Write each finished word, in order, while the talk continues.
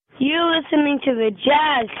You're listening to the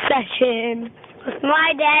Jazz Session with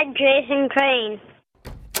my dad, Jason Crane.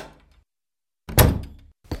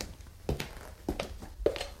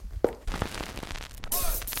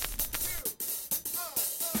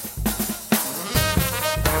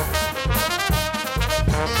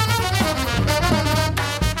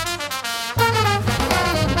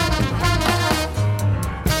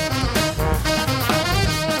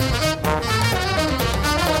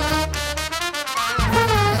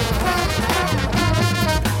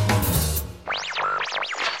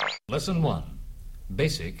 Lesson 1.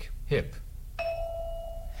 Basic Hip.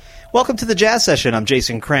 Welcome to the Jazz Session. I'm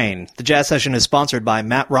Jason Crane. The Jazz Session is sponsored by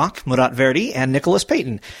Matt Rock, Murat Verdi, and Nicholas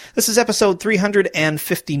Payton. This is episode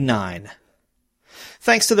 359.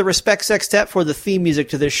 Thanks to the Respect Sextet for the theme music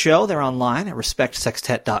to this show. They're online at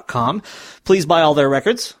respectsextet.com. Please buy all their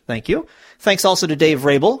records. Thank you. Thanks also to Dave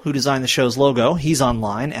Vrabel, who designed the show's logo. He's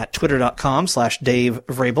online at twitter.com/Dave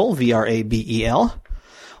Vrabel, V-R-A-B-E-L.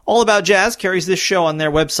 All About Jazz carries this show on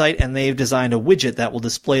their website, and they've designed a widget that will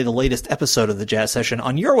display the latest episode of the Jazz Session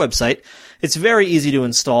on your website. It's very easy to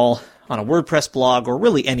install on a WordPress blog or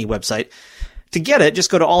really any website. To get it, just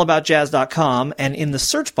go to allaboutjazz.com, and in the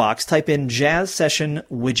search box, type in Jazz Session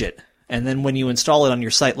Widget. And then when you install it on your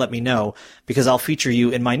site, let me know, because I'll feature you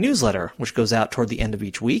in my newsletter, which goes out toward the end of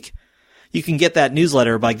each week. You can get that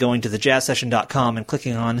newsletter by going to thejazzsession.com and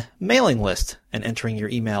clicking on Mailing List and entering your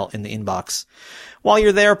email in the inbox. While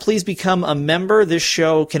you're there, please become a member. This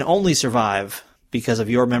show can only survive because of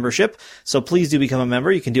your membership, so please do become a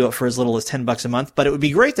member. You can do it for as little as $10 a month, but it would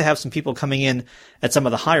be great to have some people coming in at some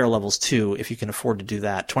of the higher levels too, if you can afford to do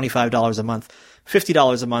that. $25 a month,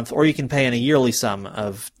 $50 a month, or you can pay in a yearly sum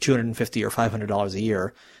of $250 or $500 a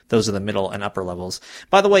year. Those are the middle and upper levels.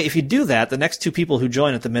 By the way, if you do that, the next two people who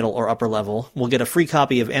join at the middle or upper level will get a free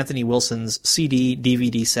copy of Anthony Wilson's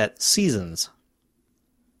CD-DVD set Seasons.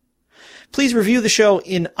 Please review the show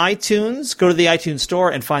in iTunes. Go to the iTunes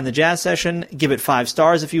store and find the Jazz Session. Give it 5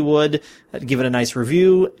 stars if you would. Give it a nice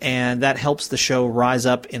review, and that helps the show rise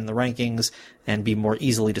up in the rankings and be more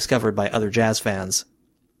easily discovered by other jazz fans.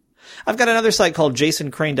 I've got another site called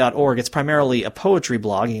jasoncrane.org. It's primarily a poetry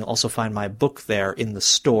blog. You can also find my book there in the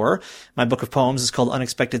store. My book of poems is called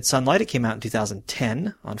Unexpected Sunlight. It came out in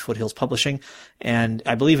 2010 on Foothills Publishing, and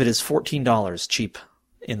I believe it is $14 cheap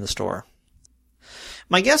in the store.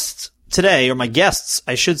 My guests today, or my guests,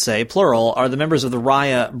 I should say, plural, are the members of the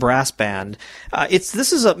Raya brass band.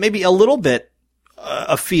 This is maybe a little bit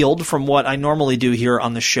afield from what I normally do here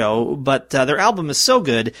on the show, but their album is so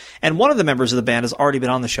good, and one of the members of the band has already been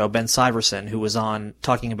on the show, Ben Syverson, who was on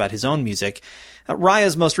talking about his own music.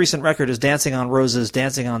 Raya's most recent record is Dancing on Roses,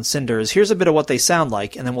 Dancing on Cinders. Here's a bit of what they sound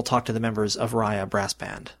like, and then we'll talk to the members of Raya Brass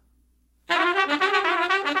Band.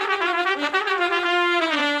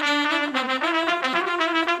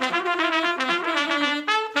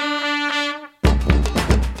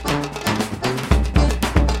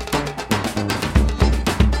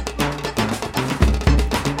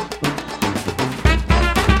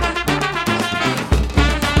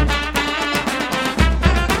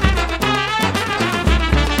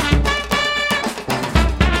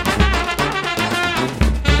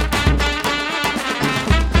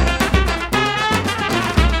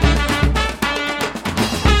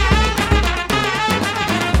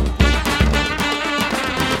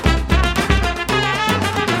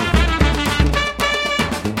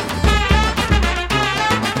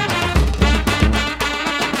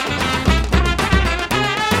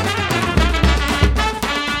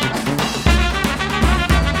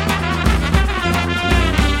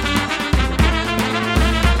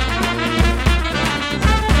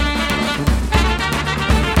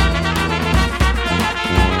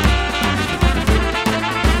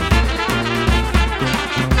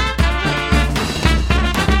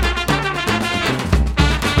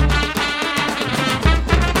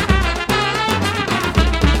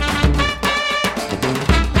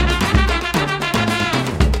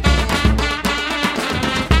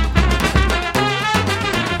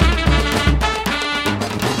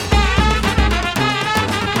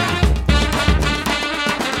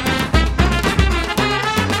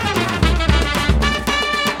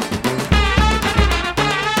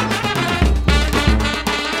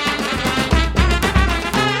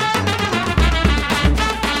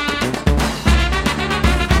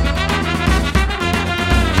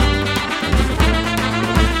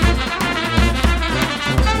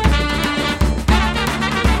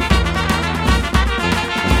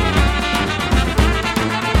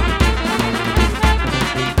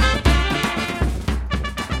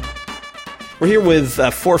 We're here with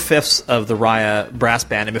 4/5 of the Raya brass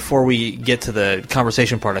band, and before we get to the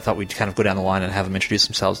conversation part, I thought we'd kind of go down the line and have them introduce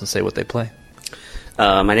themselves and say what they play.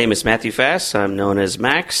 My name is Matthew Fass. I'm known as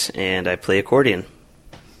Max, and I play accordion.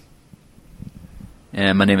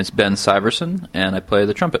 And my name is Ben Syverson, and I play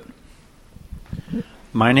the trumpet.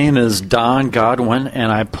 My name is Don Godwin,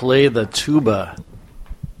 and I play the tuba.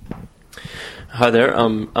 Hi there,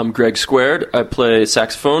 I'm Greg Squared. I play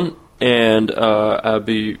saxophone, and I'll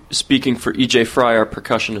be speaking for EJ Fry, our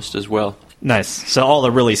percussionist, as well. Nice. So all the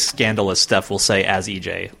really scandalous stuff we'll say as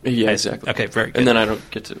EJ. Yeah, exactly. Okay, very good. And then I don't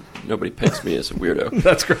get to, nobody pegs me as a weirdo.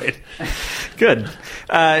 That's great. Good.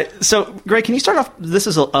 So, Greg, can you start off, this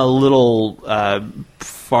is a little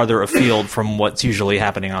farther afield from what's usually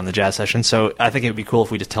happening on the jazz session, so I think it would be cool if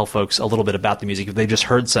we just tell folks a little bit about the music, if they just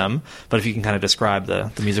heard some, but if you can kind of describe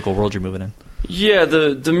the musical world you're moving in. Yeah,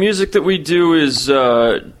 the music that we do is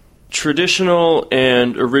traditional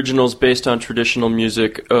and originals based on traditional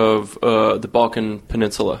music of the Balkan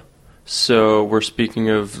Peninsula. So we're speaking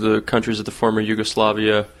of the countries of the former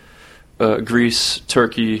Yugoslavia, Greece,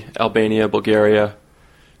 Turkey, Albania, Bulgaria.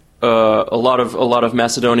 A lot of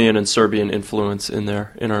Macedonian and Serbian influence in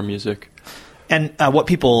there in our music. And what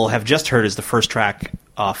people have just heard is the first track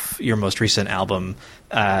off your most recent album,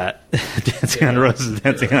 Dancing on Roses,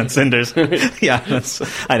 Dancing on Cinders. Yeah,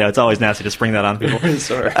 I know, it's always nasty to spring that on people.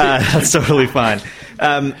 Sorry. That's totally fine.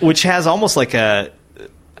 Which has almost like a,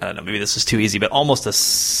 I don't know, maybe this is too easy, but almost a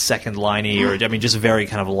second liney, or I mean, just very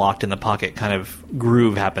kind of locked in the pocket kind of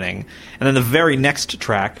groove happening. And then the very next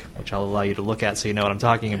track, which I'll allow you to look at so you know what I'm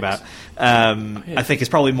talking about, I think is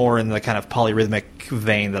probably more in the kind of polyrhythmic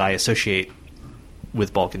vein that I associate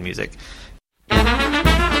with Balkan music.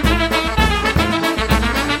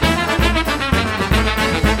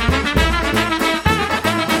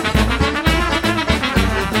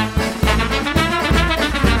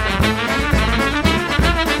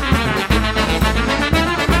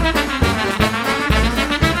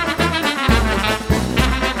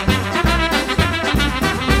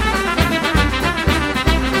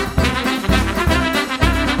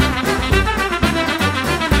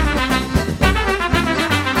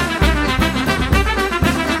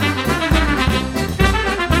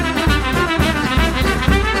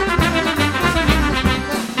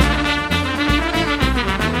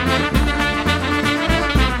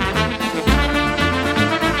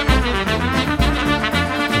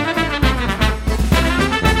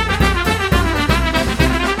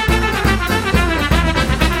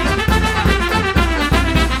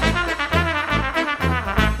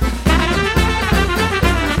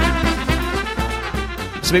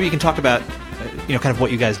 So maybe you can talk about, kind of what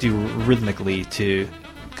you guys do rhythmically to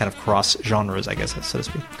kind of cross genres, I guess, so to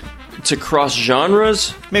speak. To cross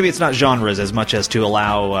genres? Maybe it's not genres as much as to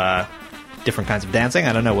allow different kinds of dancing.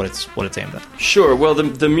 I don't know what it's aimed at. Sure. Well,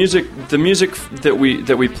 the music that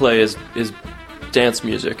we play is dance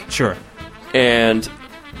music. Sure.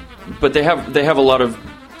 But they have a lot of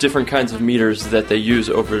different kinds of meters that they use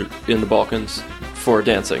over in the Balkans for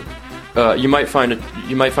dancing. You might find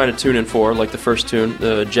a tune in 4, like the first tune,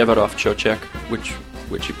 the Jevarov Čoček,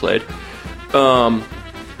 which he played. The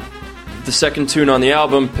second tune on the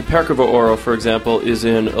album, Peperkovo Oro, for example, is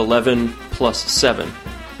in 11+7.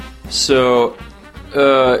 So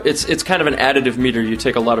it's kind of an additive meter. You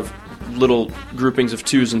take a lot of little groupings of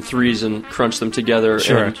 2s and 3s and crunch them together,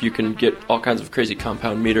 sure, and you can get all kinds of crazy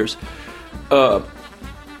compound meters.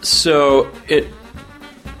 So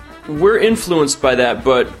we're influenced by that,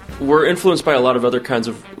 but we're influenced by a lot of other kinds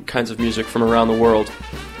of music from around the world,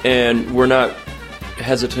 and we're not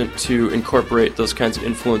hesitant to incorporate those kinds of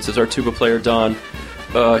influences. Our tuba player Don,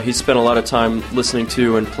 he spent a lot of time listening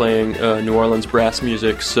to and playing New Orleans brass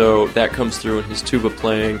music, so that comes through in his tuba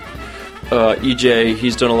playing. EJ,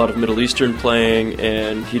 he's done a lot of Middle Eastern playing,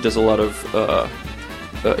 and he does a lot of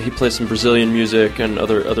he plays some Brazilian music and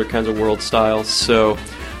other kinds of world styles. So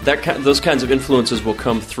those kinds of influences will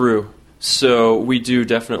come through. So we do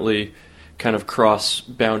definitely kind of cross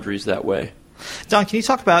boundaries that way. Don, can you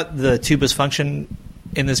talk about the tuba's function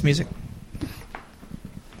in this music?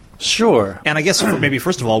 Sure. And I guess maybe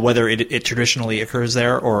first of all, whether it traditionally occurs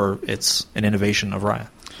there or it's an innovation of Raya.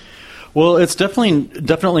 Well, it's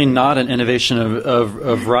definitely not an innovation of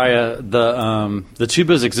Raya. The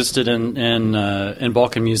tubas existed in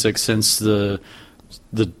Balkan music since the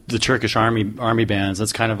Turkish army bands.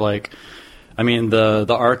 That's kind of like, I mean, the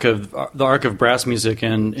arc of brass music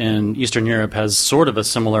in Eastern Europe has sort of a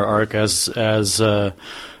similar arc as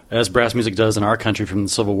brass music does in our country from the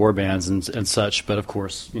Civil War bands and such. But of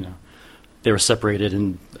course, they were separated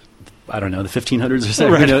in, I don't know, the 1500s or so.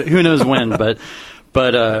 Right. Who knows when? But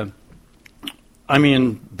I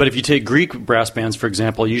mean, but if you take Greek brass bands, for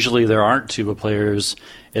example, usually there aren't tuba players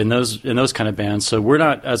in those kind of bands. So we're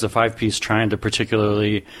not, as a 5-piece, trying to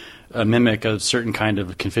particularly mimic a certain kind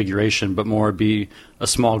of configuration, but more be a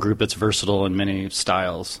small group that's versatile in many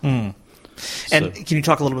styles. And can you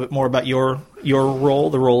talk a little bit more about your role,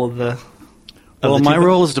 the role of the? Well, my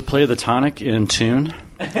role is to play the tonic in tune,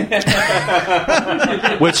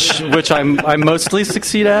 which I mostly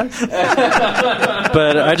succeed at.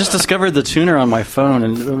 But I just discovered the tuner on my phone,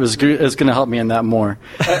 and it's going to help me in that more.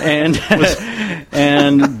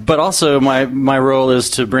 But also my role is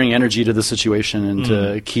to bring energy to the situation and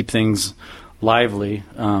to keep things lively,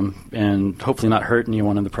 and hopefully not hurt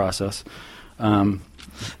anyone in the process.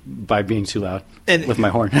 By being too loud with my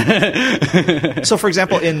horn. So, for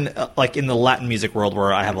example, in the Latin music world,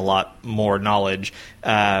 where I have a lot more knowledge,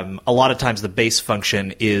 a lot of times the bass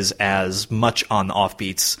function is as much on the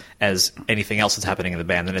offbeats as anything else that's happening in the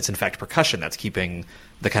band, and it's in fact percussion that's keeping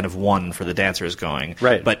the kind of one for the dancers going.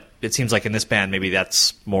 Right. But it seems like in this band, maybe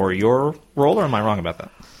that's more your role, or am I wrong about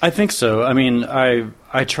that? I think so. I mean, I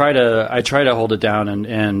try to hold it down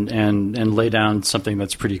and lay down something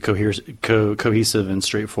that's pretty cohesive and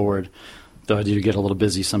straightforward. Though I do get a little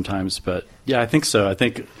busy sometimes, but yeah, I think so. I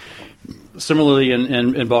think similarly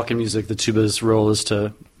in Balkan music, the tuba's role is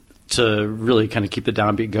to really kind of keep the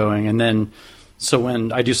downbeat going, and then so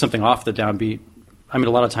when I do something off the downbeat, I mean,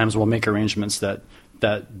 a lot of times we'll make arrangements that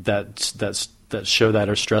show that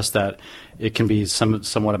or stress that. It can be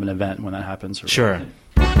somewhat of an event when that happens. Sure.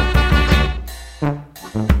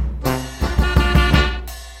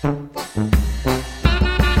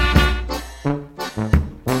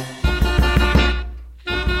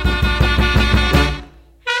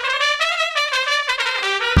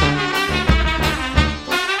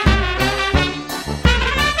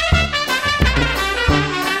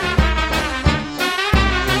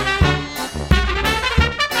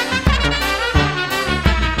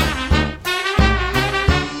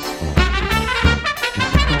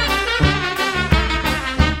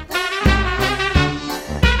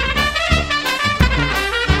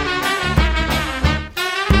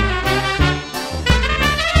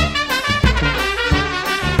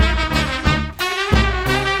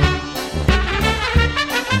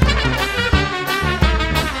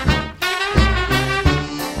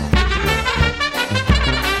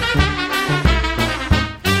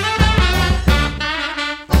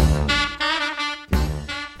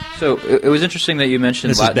 So it was interesting that you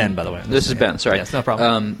mentioned This Latin. is Ben, by the way. This is Ben, sorry. Yes, no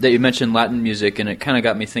problem. That you mentioned Latin music, and it kind of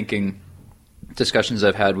got me thinking discussions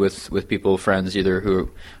I've had with people, friends, either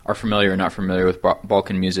who are familiar or not familiar with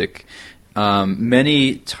Balkan music.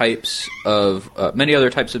 Many other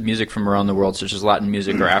types of music from around the world, such as Latin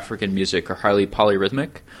music or African music, are highly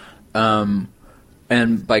polyrhythmic.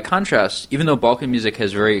 And by contrast, even though Balkan music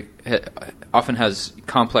often has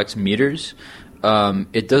complex meters,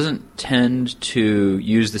 it doesn't tend to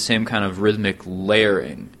use the same kind of rhythmic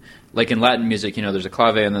layering. Like in Latin music, there's a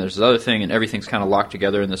clave and then there's this other thing, and everything's kind of locked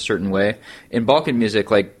together in this certain way. In Balkan music,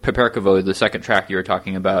 like Peperkovo, the second track you were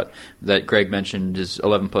talking about that Greg mentioned is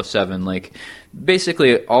 11+7. Like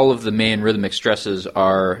basically, all of the main rhythmic stresses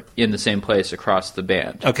are in the same place across the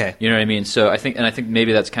band. Okay, you know what I mean. So I think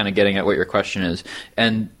maybe that's kind of getting at what your question is.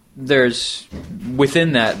 And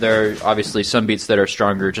within that, there are obviously some beats that are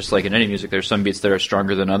stronger, just like in any music. There's some beats that are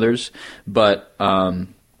stronger than others, but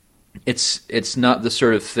it's not the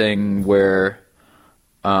sort of thing where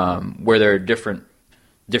there are different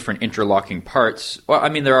interlocking parts. Well, I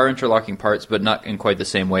mean, there are interlocking parts, but not in quite the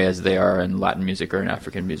same way as they are in Latin music or in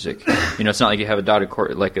African music. It's not like you have a dotted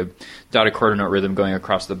quarter note rhythm going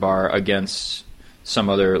across the bar against some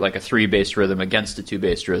other, like a 3-bass rhythm against a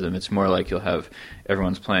 2-bass rhythm. It's more like you'll have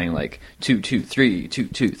everyone's playing like 2-2-3,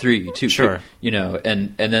 2-2-3, 2. Sure.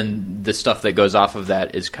 And then the stuff that goes off of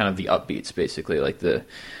that is kind of the upbeats, basically, like the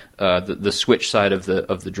switch side of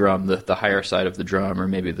the drum, the higher side of the drum, or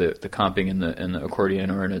maybe the comping in the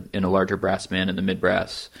accordion, or in a larger brass band in the mid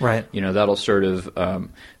brass. Right. That'll sort of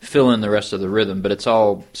fill in the rest of the rhythm, but it's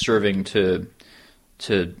all serving to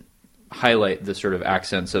highlight the sort of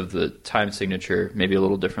accents of the time signature, maybe a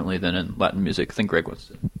little differently than in Latin music. I think Greg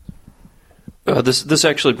wants to. This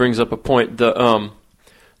actually brings up a point. The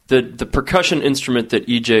percussion instrument that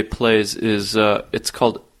EJ plays is it's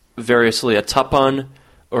called variously a tapan,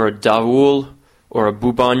 or a davul, or a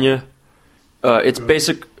bubanya. It's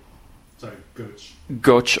basic. Sorry,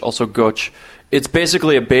 goch, also goch. It's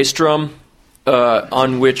basically a bass drum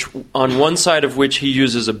on one side of which he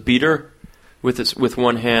uses a beater with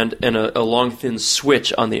one hand and a long thin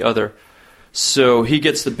switch on the other. So he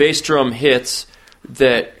gets the bass drum hits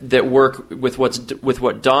that work with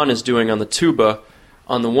what Don is doing on the tuba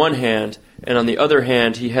on the one hand, and on the other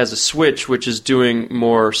hand, he has a switch which is doing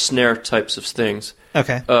more snare types of things.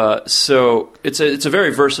 Okay. So it's a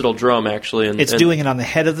very versatile drum, actually. And doing it on the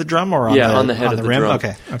head of the drum or on the head of the rim? drum.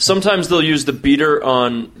 Okay. Sometimes they'll use the beater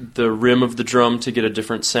on the rim of the drum to get a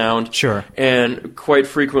different sound. Sure. And quite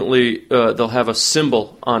frequently, they'll have a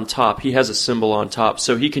cymbal on top. He has a cymbal on top,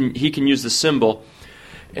 so he can use the cymbal.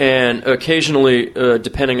 And occasionally,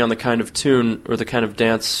 depending on the kind of tune or the kind of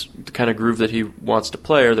dance, the kind of groove that he wants to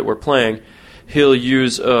play or that we're playing, he'll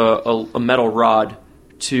use a metal rod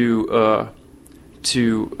to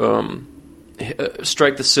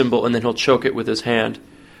strike the cymbal, and then he'll choke it with his hand.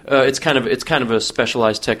 It's kind of a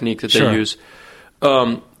specialized technique that they use.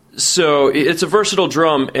 So it's a versatile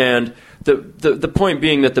drum, and the point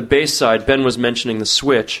being that the bass side, Ben was mentioning the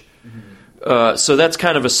switch. So that's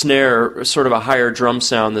kind of a snare, sort of a higher drum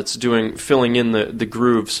sound that's filling in the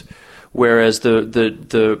grooves, whereas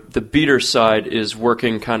the beater side is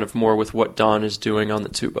working kind of more with what Don is doing on the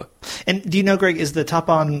tuba. And do you know, Greg, is the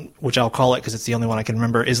top-on, which I'll call it because it's the only one I can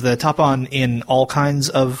remember, is the top-on in all kinds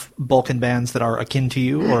of Balkan bands that are akin to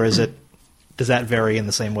you, or does that vary in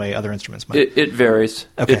the same way other instruments might? It varies.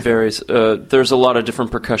 Okay. It varies. There's a lot of different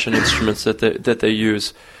percussion instruments that they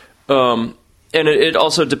use. And it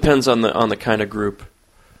also depends on the kind of group.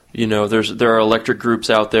 You know, there are electric groups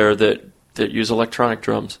out there that use electronic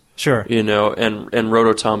drums. Sure. You know, and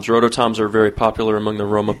rototoms. Rototoms are very popular among the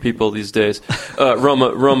Roma people these days.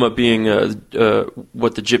 Roma being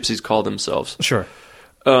what the gypsies call themselves. Sure.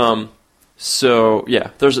 So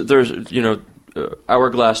yeah, there's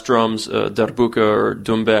hourglass drums, darbuka or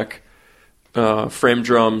dumbek, frame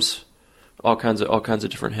drums, all kinds of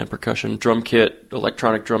different hand percussion, drum kit,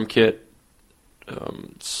 electronic drum kit.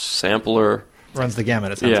 Sampler. Runs the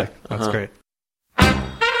gamut, it sounds like. That's great.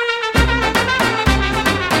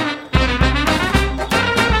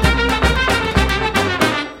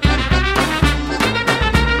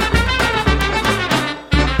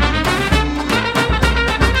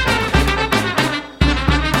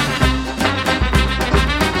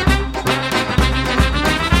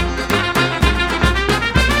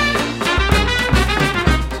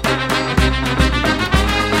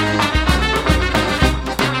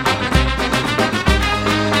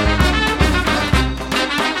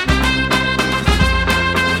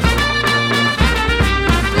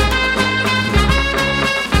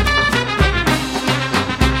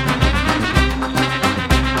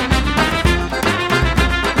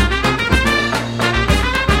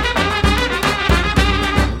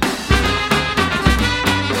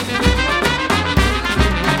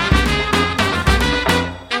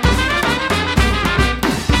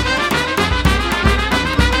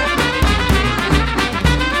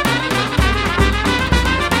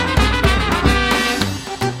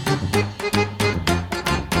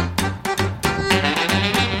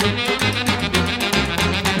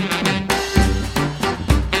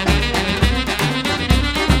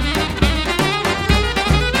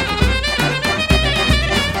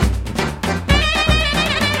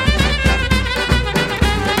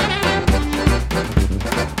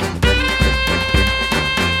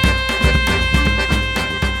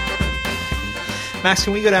 Max,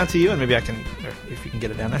 can we go down to you, and maybe I can, or if you can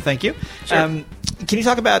get it down there. Thank you. Sure. Can you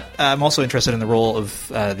talk about? I'm also interested in the role of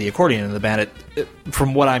the accordion in the band.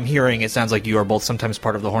 From what I'm hearing, it sounds like you are both sometimes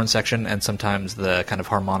part of the horn section and sometimes the kind of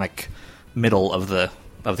harmonic middle of the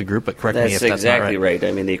group. But correct me if that's exactly not right.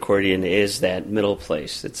 I mean, the accordion is that middle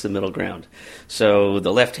place. It's the middle ground. So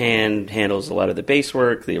the left hand handles a lot of the bass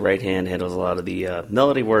work. The right hand handles a lot of the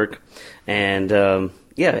melody work. And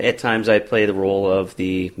at times I play the role of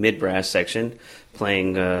the mid brass section,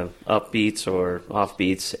 playing upbeats or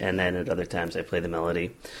offbeats, and then at other times I play the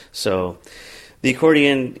melody. So the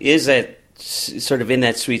accordion is sort of in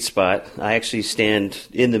that sweet spot. I actually stand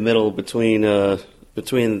in the middle between the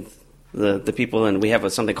people, and we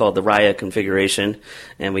have something called the Raya configuration,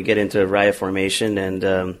 and we get into Raya formation,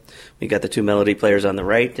 and we got the two melody players on the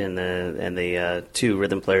right and the two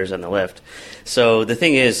rhythm players on the left. So the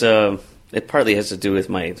thing is, it partly has to do with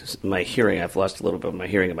my hearing. I've lost a little bit of my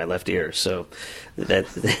hearing in my left ear, so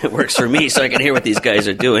that works for me, so I can hear what these guys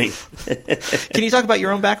are doing. Can you talk about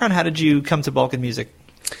your own background? How did you come to Balkan music?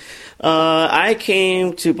 I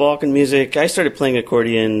came to Balkan music. I started playing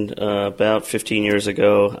accordion about 15 years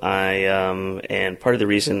ago. And part of the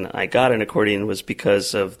reason I got an accordion was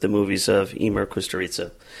because of the movies of Emir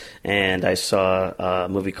Kusturica. And I saw a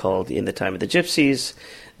movie called In the Time of the Gypsies.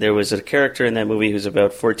 There was a character in that movie who's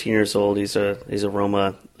about 14 years old. He's a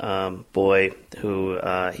Roma boy who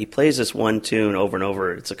he plays this one tune over and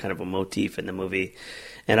over. It's a kind of a motif in the movie.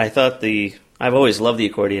 And I thought I've always loved the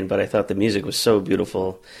accordion, but I thought the music was so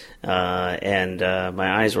beautiful, and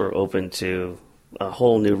my eyes were open to a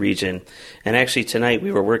whole new region. And actually tonight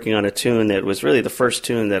we were working on a tune that was really the first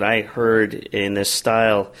tune that I heard in this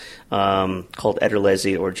style, called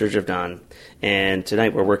Ederlezi or Jurjevdan. And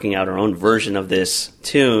tonight we're working out our own version of this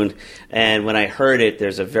tune. And when I heard it,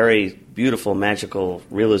 there's a very beautiful magical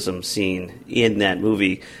realism scene in that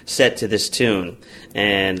movie set to this tune.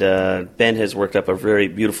 And Ben has worked up a very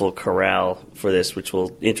beautiful chorale for this, which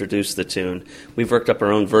will introduce the tune. We've worked up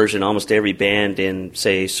our own version. Almost every band in,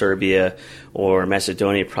 say, Serbia or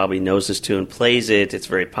Macedonia probably knows this tune, plays it. It's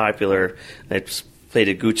very popular. It's played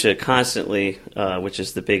at Gucha constantly, which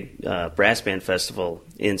is the big brass band festival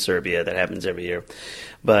in Serbia that happens every year.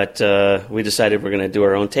 But we decided we're going to do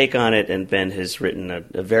our own take on it, and Ben has written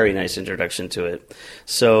a very nice introduction to it.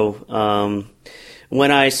 So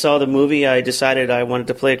when I saw the movie, I decided I wanted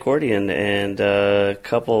to play accordion, and a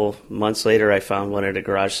couple months later I found one at a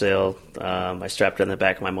garage sale. I strapped it on the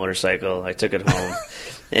back of my motorcycle. I took it home.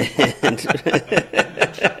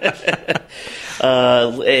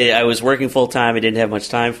 And I was working full time. I didn't have much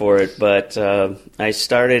time for it, but I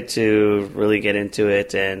started to really get into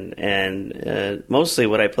it, and mostly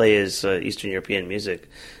what I play is Eastern European music,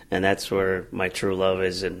 and that's where my true love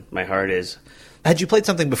is and my heart is. Had you played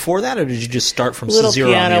something before that, or did you just start from Little zero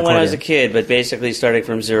on the piano accordion? when I was a kid, but basically starting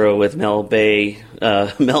from zero with Mel Bay.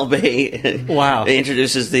 Mel Bay Wow.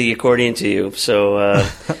 introduces the accordion to you. So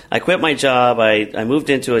I quit my job. I moved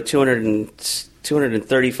into a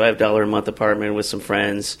 $235 a month apartment with some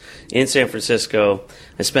friends in San Francisco.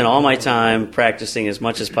 I spent all my time practicing as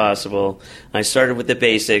much as possible. I started with the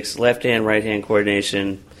basics, left-hand, right-hand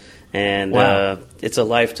coordination, and Wow. It's a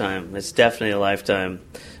lifetime. It's definitely a lifetime.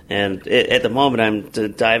 And at the moment, I'm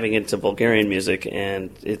diving into Bulgarian music, and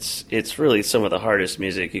it's really some of the hardest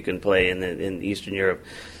music you can play in Eastern Europe.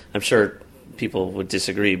 I'm sure people would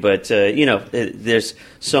disagree, but there's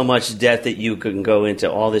so much depth that you can go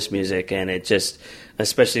into all this music, and it just,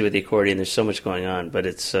 especially with the accordion, there's so much going on. But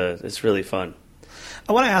it's really fun.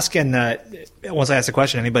 I want to ask, and once I ask the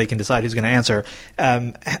question, anybody can decide who's going to answer.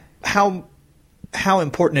 How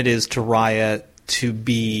important it is to Raya to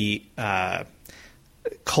be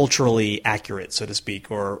culturally accurate, so to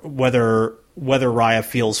speak, or whether Raya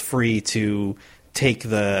feels free to take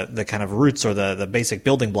the kind of roots or the basic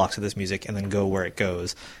building blocks of this music and then go where it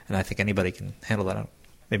goes. And I think anybody can handle that.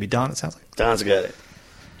 Maybe Don, it sounds like. Don's got it.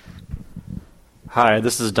 Hi,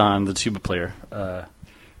 this is Don, the tuba player.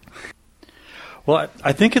 Well,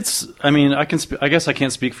 I think it's. I mean, I guess I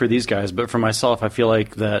can't speak for these guys, but for myself, I feel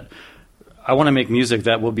like that I want to make music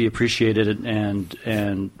that will be appreciated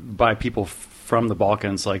and by people from the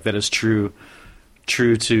Balkans, like that is true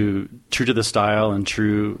to the style and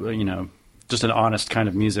true, just an honest kind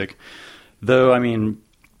of music. Though, I mean,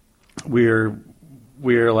 we're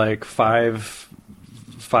like five,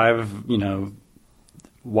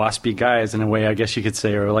 waspy guys in a way, I guess you could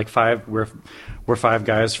say, or like we're five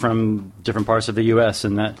guys from different parts of the U.S.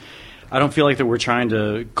 and that I don't feel like that we're trying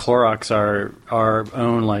to Clorox our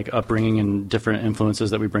own like upbringing and different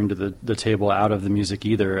influences that we bring to the table out of the music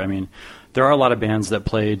either. I mean, there are a lot of bands that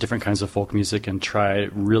play different kinds of folk music and try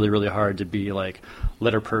really, really hard to be like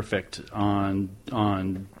letter perfect on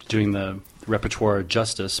doing the repertoire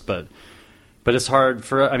justice, but it's hard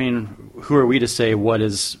for. I mean, who are we to say what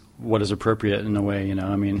is appropriate in a way?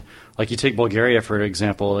 I mean, like you take Bulgaria for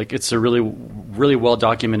example, like it's a really, really well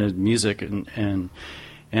documented music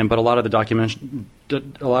but a lot of the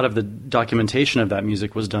documentation of that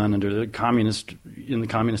music was done under the communist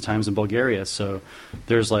times in Bulgaria. So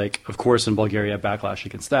there's like, of course, in Bulgaria, backlash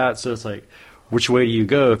against that. So it's like, which way do you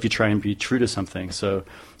go if you try and be true to something? So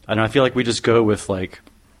I feel like we just go with like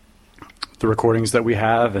the recordings that we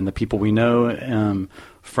have and the people we know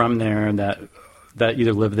from there and that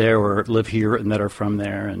either live there or live here and that are from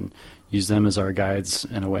there and use them as our guides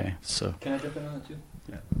in a way. So Can I jump in on that too?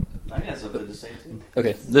 Yeah. I got something to say too.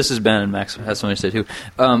 Okay, this is Ben, and Max has something to say too.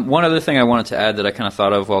 One other thing I wanted to add that I kind of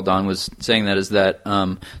thought of while Don was saying that is that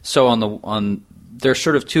there's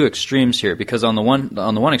sort of two extremes here, because on the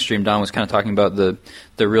one extreme, Don was kind of talking about the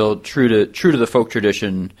real true to the folk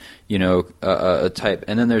tradition, type,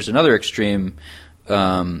 and then there's another extreme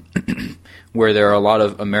where there are a lot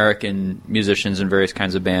of American musicians and various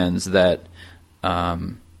kinds of bands that.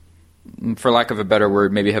 For lack of a better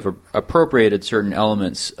word, maybe have appropriated certain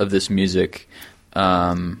elements of this music.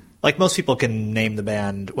 Like most people can name the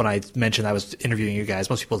band. When I mentioned I was interviewing you guys,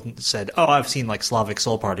 most people said, "Oh, I've seen like Slavic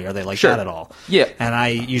Soul Party. Are they like Sure. that at all?" Yeah. And I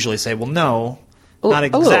usually say, "Well, no, Not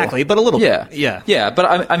exactly, but a little Yeah, bit. Yeah. yeah.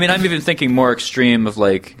 But I mean, I'm even thinking more extreme of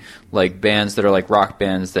like bands that are like rock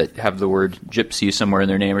bands that have the word gypsy somewhere in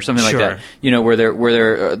their name or something like Sure. that. You know,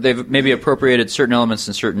 where they've maybe appropriated certain elements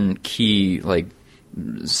and certain key like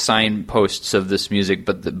signposts of this music,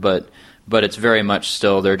 but it's very much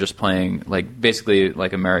still they're just playing like basically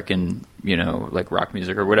like American, you know, like rock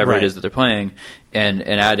music or whatever Right. it is that they're playing, and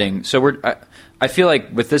adding. So I feel like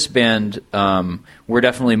with this band, we're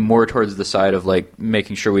definitely more towards the side of like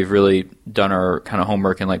making sure we've really done our kind of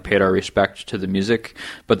homework and like paid our respect to the music.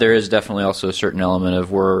 But there is definitely also a certain element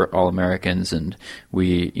of we're all Americans and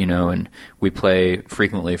we play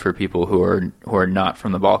frequently for people who are not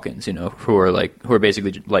from the Balkans, you know, who are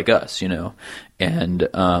basically like us, you know, and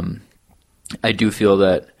I do feel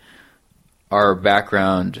that our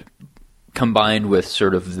background combined with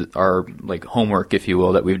sort of our like homework, if you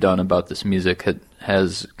will, that we've done about this music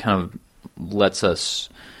has kind of lets us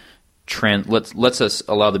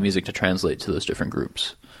allow the music to translate to those different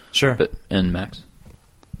groups. Sure. And Max?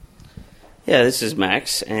 Yeah, this is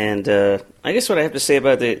Max, and I guess what I have to say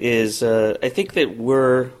about it is I think that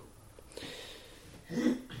what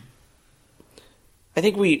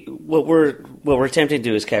we're attempting to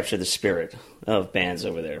do is capture the spirit of bands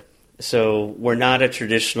over there. So we're not a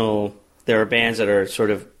traditional. There are bands that are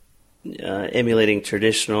sort of emulating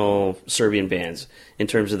traditional Serbian bands in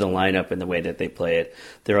terms of the lineup and the way that they play it.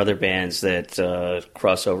 There are other bands that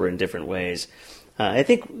cross over in different ways. I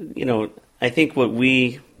think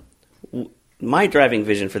my driving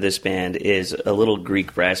vision for this band is a little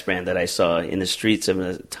Greek brass band that I saw in the streets of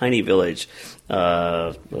a tiny village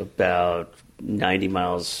about 90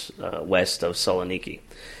 miles west of Saloniki.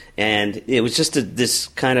 And it was just this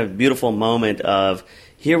kind of beautiful moment of,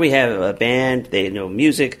 here we have a band, they know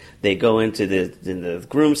music, they go into the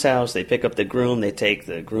groom's house, they pick up the groom, they take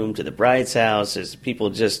the groom to the bride's house. There's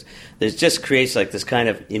just creates like this kind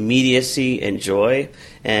of immediacy and joy.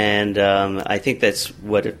 And I think that's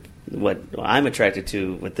what I'm attracted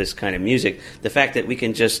to with this kind of music. The fact that we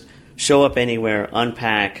can just show up anywhere,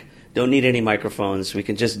 unpack, don't need any microphones. We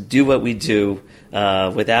can just do what we do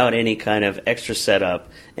without any kind of extra setup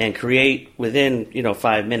and create within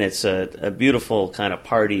 5 minutes a beautiful kind of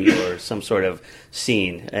party or some sort of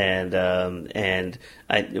scene. And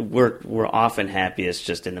we're often happiest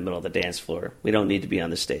just in the middle of the dance floor. We don't need to be on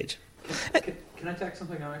the stage. Can I tack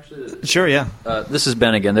something on, actually? Sure, yeah. This is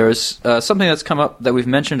Ben again. There was something that's come up that we've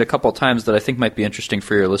mentioned a couple of times that I think might be interesting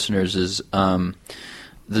for your listeners is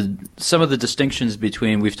some of the distinctions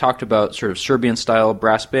between, we've talked about sort of Serbian-style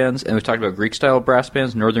brass bands, and we've talked about Greek-style brass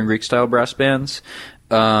bands, Northern Greek-style brass bands.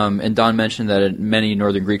 And Don mentioned that in many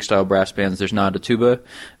Northern Greek-style brass bands, there's not a tuba.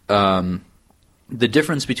 The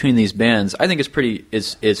difference between these bands, I think,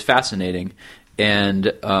 is fascinating,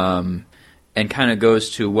 and kind of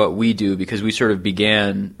goes to what we do, because we sort of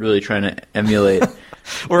began really trying to emulate.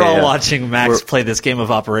 We're all watching Max play this game of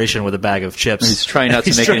Operation with a bag of chips. He's trying not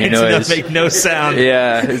to make any noise. To make no sound.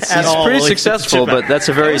 Yeah, he's pretty successful, but that's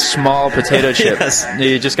a very small potato chip. Yes.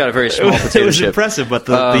 You just got a very small potato chip. It was impressive, but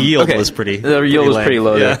the yield was pretty. The yield was pretty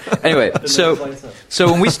low yeah. there. Anyway, so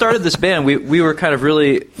when we started this band, we were kind of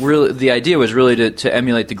really the idea was really to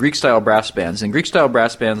emulate the Greek style brass bands. And Greek style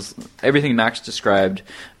brass bands, everything Max described,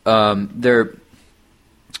 they're,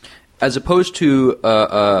 as opposed to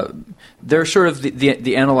they're sort of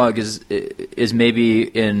the analog is maybe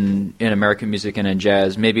in American music and in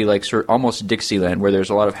jazz, maybe like sort of almost Dixieland, where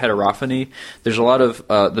there's a lot of heterophony. There's a lot of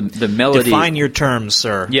the melody. Define your terms,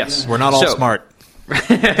 sir. Yes, we're not all smart.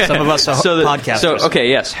 Some of us are podcasters. So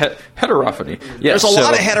okay, yes, heterophony. Yes, there's a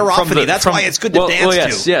lot of heterophony. That's why it's good to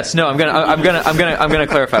dance to. Yes. No, I'm gonna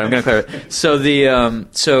clarify. So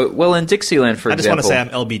in Dixieland, for example, I just want to say I'm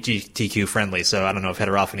LGBTQ friendly, so I don't know if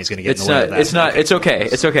heterophony is going to get in the way of that. It's not. It's okay.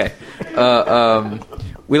 It's okay.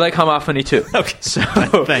 We like homophony too. Okay.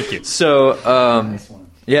 So thank you. So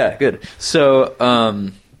yeah, good. So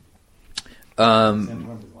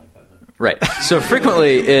right. So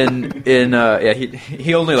frequently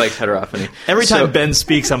he only likes heterophony. Every time Ben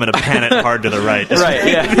speaks, I'm going to pan it hard to the right. Right.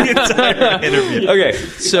 Yeah. The entire interview. Okay.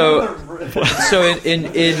 So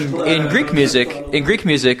in Greek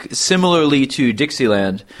music, similarly to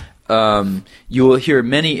Dixieland, you will hear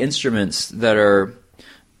many instruments that are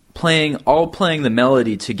playing the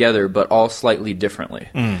melody together, but all slightly differently.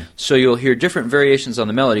 So you'll hear different variations on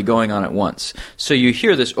the melody going on at once. So you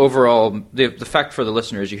hear this overall. The fact for the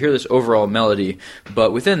listeners, you hear this overall melody,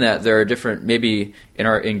 but within that there are different. Maybe in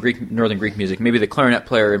Northern Greek music, maybe the clarinet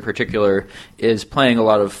player in particular is playing a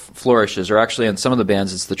lot of flourishes, or actually in some of the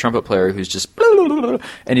bands it's the trumpet player who's just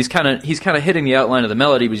and he's kind of hitting the outline of the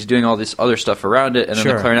melody, but he's doing all this other stuff around it, and then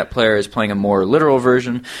the clarinet player is playing a more literal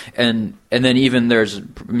version, and then even there's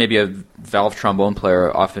maybe a valve trombone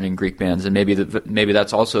player often in Greek bands, and maybe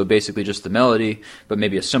that's also basically just the melody, but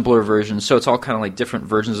maybe a simpler version. So it's all kind of like different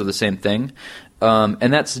versions of the same thing,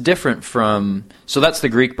 and that's different from. So that's the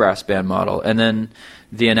Greek brass band model, and then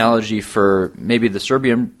the analogy for maybe the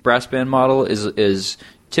Serbian brass band model is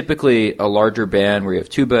typically a larger band where you have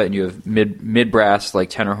tuba and you have mid brass like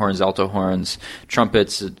tenor horns, alto horns,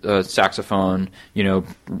 trumpets, saxophone,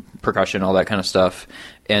 percussion, all that kind of stuff.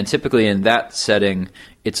 And typically in that setting,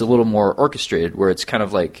 it's a little more orchestrated, where it's kind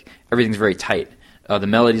of like everything's very tight. The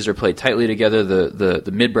melodies are played tightly together.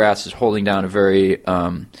 The mid brass is holding down a very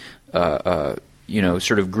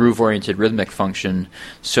sort of groove oriented rhythmic function.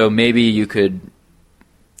 So maybe you could,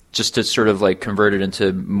 just to sort of like convert it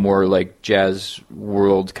into more like jazz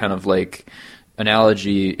world kind of like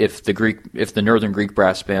analogy, if the Northern Greek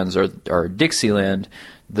brass bands are Dixieland,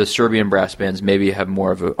 the Serbian brass bands maybe have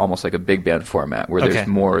more of almost like a big band format, where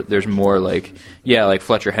there's more like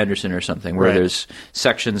Fletcher Henderson or something, where there's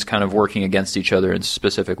sections kind of working against each other in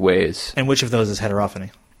specific ways. And which of those is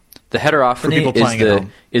heterophony? The heterophony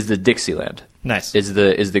is the Dixieland. Nice. Is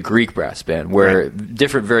the Greek brass band, where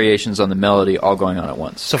different variations on the melody all going on at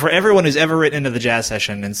once. So for everyone who's ever written into the jazz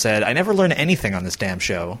session and said, I never learned anything on this damn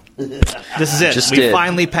show, this is it. We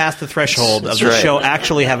finally passed the threshold of the show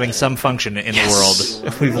actually having some function in the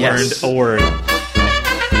world. We've learned a word.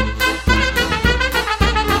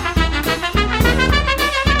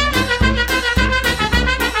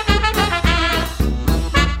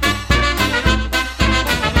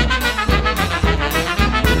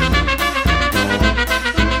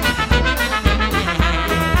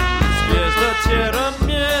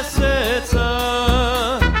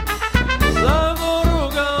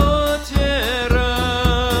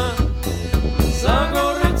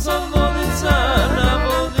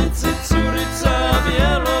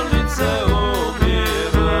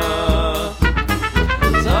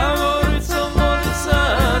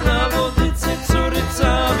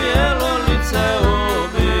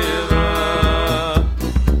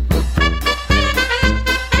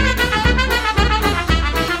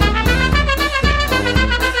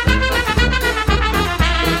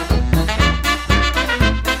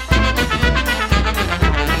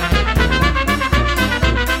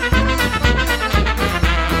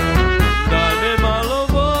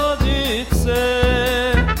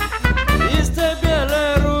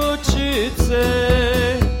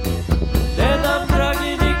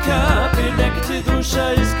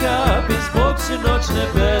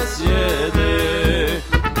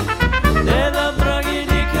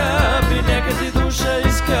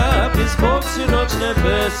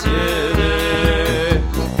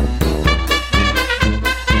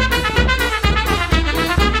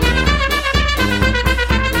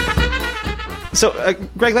 So,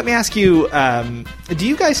 Greg, let me ask you, do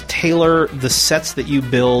you guys tailor the sets that you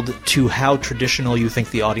build to how traditional you think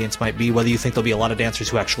the audience might be, whether you think there'll be a lot of dancers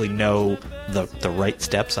who actually know the right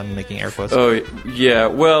steps? I'm making air quotes. Oh, yeah.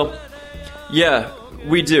 Well, yeah,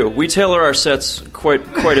 we do. We tailor our sets quite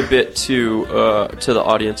a bit to the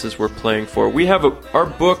audiences we're playing for. We have our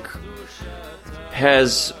book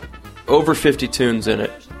has over 50 tunes in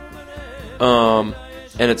it.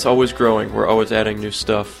 And it's always growing. We're always adding new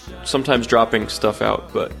stuff. Sometimes dropping stuff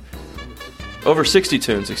out, but over 60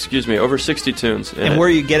 tunes. Over 60 tunes. And where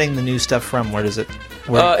are you getting the new stuff from? Where does it?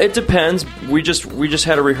 It depends. We just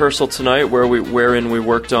had a rehearsal tonight wherein we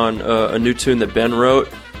worked on a new tune that Ben wrote.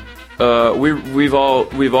 We've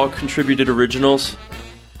all contributed originals.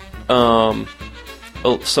 Sometimes,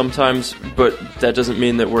 but that doesn't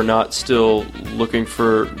mean that we're not still looking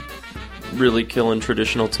for really killing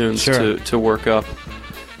traditional tunes to work up.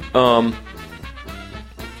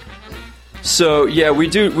 So yeah, we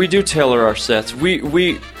do tailor our sets.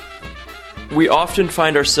 We often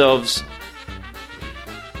find ourselves.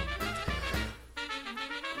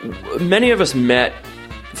 Many of us met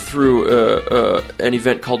through an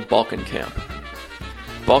event called Balkan Camp.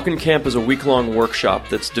 Balkan Camp is a week-long workshop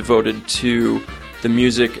that's devoted to the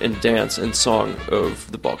music and dance and song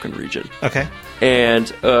of the Balkan region. Okay. And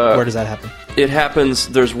where does that happen? It happens.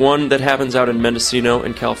 There's one that happens out in Mendocino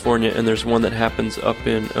in California, and there's one that happens up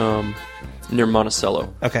in near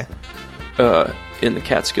Monticello. Okay. In the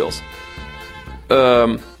Catskills.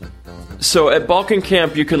 So at Balkan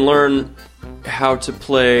Camp, you can learn how to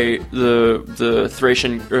play the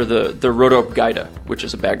Thracian or the Rhodope gaida, which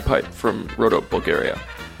is a bagpipe from Rhodope, Bulgaria.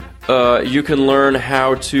 You can learn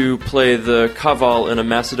how to play the kaval in a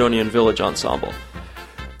Macedonian village ensemble.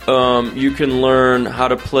 You can learn how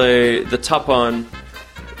to play the tapan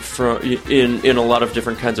in a lot of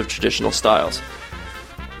different kinds of traditional styles.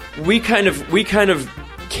 We kind of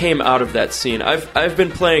came out of that scene. I've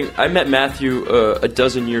been playing. I met Matthew a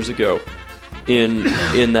dozen years ago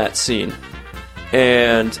in that scene,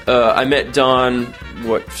 and I met Don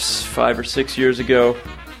 5 or 6 years ago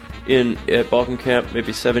at Balkan Camp,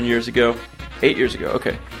 maybe 7 years ago, 8 years ago.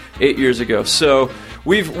 Okay, 8 years ago. So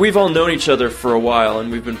we've all known each other for a while,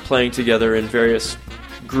 and we've been playing together in various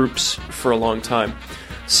groups for a long time.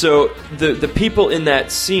 So the people in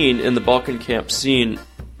that scene, in the Balkan Camp scene,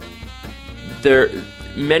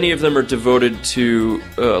 many of them are devoted to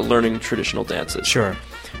learning traditional dances. Sure.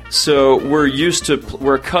 So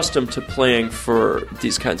we're accustomed to playing for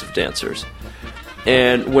these kinds of dancers.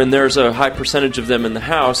 And when there's a high percentage of them in the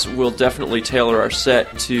house, we'll definitely tailor our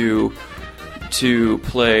set to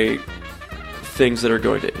play things that are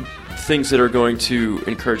going to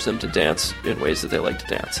encourage them to dance in ways that they like to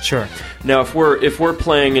dance. Sure. Now, if we're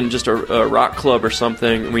playing in just a rock club or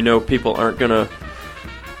something, and we know people aren't gonna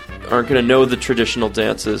know the traditional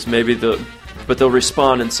dances, but they'll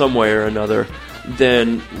respond in some way or another,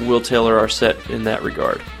 then we'll tailor our set in that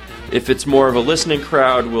regard. If it's more of a listening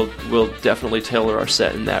crowd, we'll definitely tailor our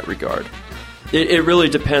set in that regard. It really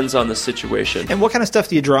depends on the situation. And what kind of stuff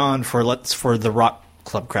do you draw on for the rock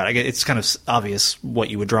club crowd? I guess it's kind of obvious what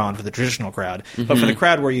you would draw on for the traditional crowd, but for the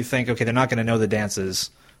crowd where you think, okay, they're not going to know the dances,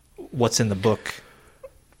 what's in the book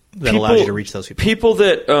that allows you to reach those people?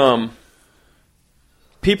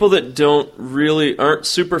 People that aren't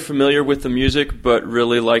super familiar with the music, but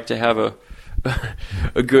really like to have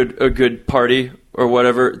a good party or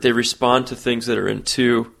whatever, they respond to things that are in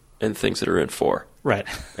 2 and things that are in 4. Right.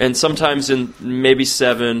 And sometimes in maybe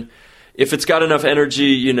 7. If it's got enough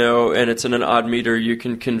energy, and it's in an odd meter, you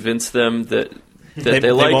can convince them that they like it.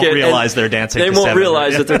 They won't realize they're dancing. They won't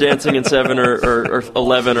realize that they're dancing in 7 or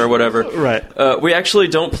 11 or whatever. Right. We actually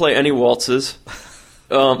don't play any waltzes.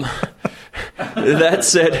 That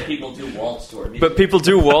said, but people do waltz to our music. But people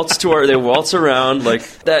do waltz to our. They waltz around like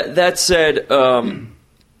that. That said,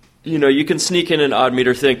 you can sneak in an odd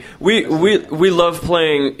meter thing. We love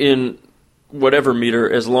playing in whatever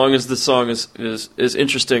meter as long as the song is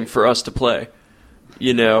interesting for us to play.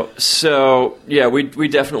 So yeah, we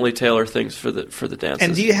definitely tailor things for the dances.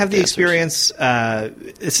 And do you have the dancers. experience?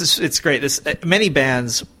 It's great. Many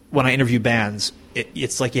bands, when I interview bands,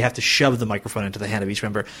 it's like you have to shove the microphone into the hand of each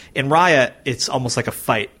member. In Raya, it's almost like a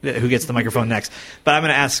fight, who gets the microphone next. But I'm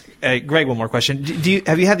going to ask Greg one more question.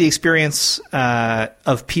 Have you had the experience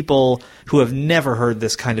of people who have never heard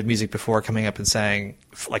this kind of music before coming up and saying,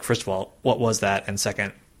 like, first of all, what was that? And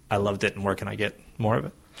second, I loved it, and where can I get more of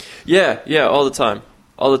it? Yeah, all the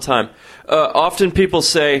time. Often people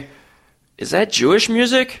say, is that Jewish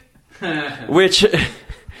music? Which...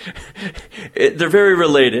 they're very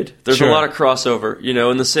related. There's Sure. a lot of crossover,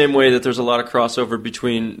 in the same way that there's a lot of crossover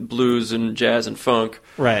between blues and jazz and funk.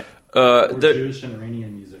 Right. Or Jewish and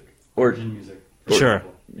Iranian music. Origin music. Sure.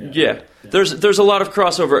 Yeah. There's a lot of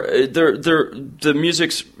crossover. The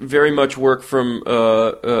musics very much work from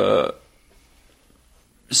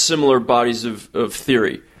similar bodies of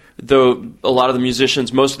theory, though most of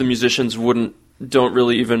the musicians don't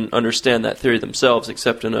really even understand that theory themselves,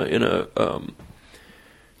 except in a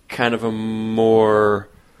kind of a more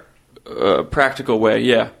practical way,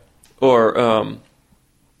 yeah. Or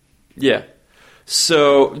yeah.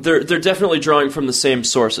 So they're definitely drawing from the same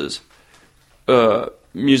sources,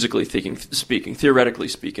 musically speaking, theoretically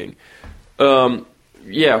speaking.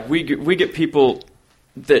 Yeah, we get people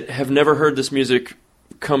that have never heard this music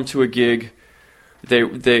come to a gig. They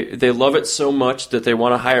love it so much that they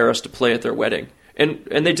want to hire us to play at their wedding, and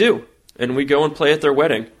they do, and we go and play at their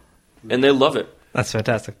wedding, and they love it. That's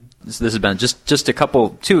fantastic. This has been just a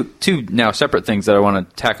couple two now separate things that I want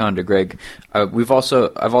to tack on to Greg. I've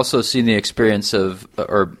also seen the experience of,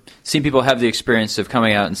 or seen people have the experience of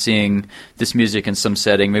coming out and seeing this music in some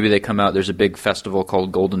setting. Maybe they come out. There's a big festival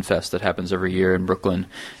called Golden Fest that happens every year in Brooklyn,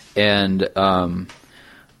 and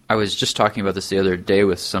I was just talking about this the other day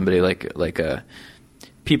with somebody like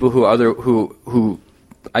people who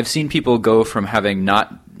I've seen people go from having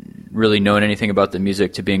not really known anything about the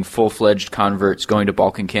music to being full-fledged converts going to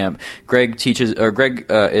Balkan Camp. Greg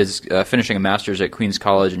is finishing a master's at Queens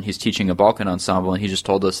College, and he's teaching a Balkan ensemble, and he just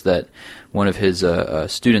told us that one of his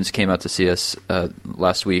students came out to see us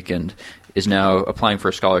last week and is now applying for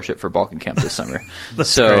a scholarship for Balkan Camp this summer.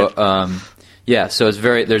 So great. Yeah, so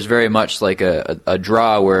there's very much like a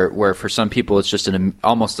draw where for some people it's just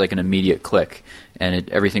almost like an immediate click, and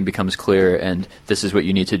everything becomes clear, and this is what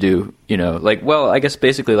you need to do. I guess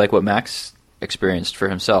basically like what Max experienced for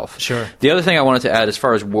himself. Sure. The other thing I wanted to add, as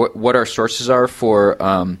far as what our sources are for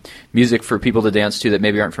music for people to dance to that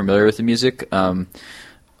maybe aren't familiar with the music. Some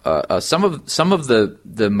of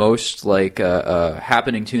the most like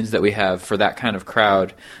happening tunes that we have for that kind of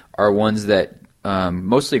crowd are ones that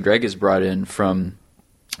mostly Greg has brought in from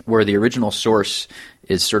where the original source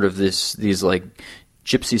is sort of these like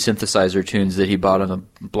gypsy synthesizer tunes that he bought on the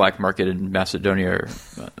black market in Macedonia,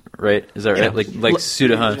 right? Is that right? Yeah. Like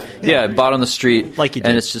Sudahan. Yeah, bought on the street. Like you did.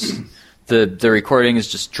 And it's just the recording is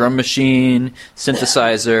just drum machine,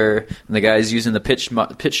 synthesizer, and the guy's using the pitch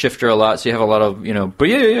shifter a lot, so you have a lot of,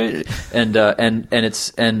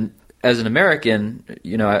 and as an American,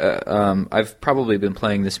 I've probably been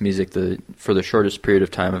playing this music for the shortest period of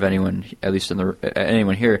time of anyone, at least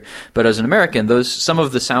anyone here. But as an American, some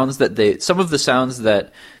of the sounds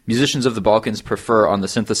that musicians of the Balkans prefer on the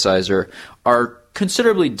synthesizer are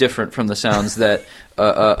considerably different from the sounds that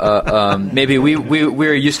maybe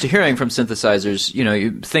we're used to hearing from synthesizers.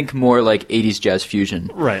 You think more like 80s jazz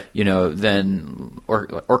fusion, right? Than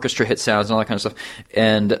orchestra hit sounds and all that kind of stuff.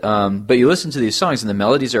 And but you listen to these songs and the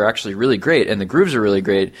melodies are actually really great and the grooves are really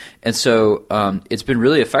great. And so it's been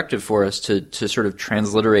really effective for us to sort of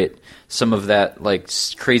transliterate some of that like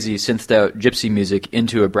crazy synthed out gypsy music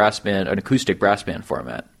into an acoustic brass band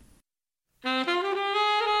format.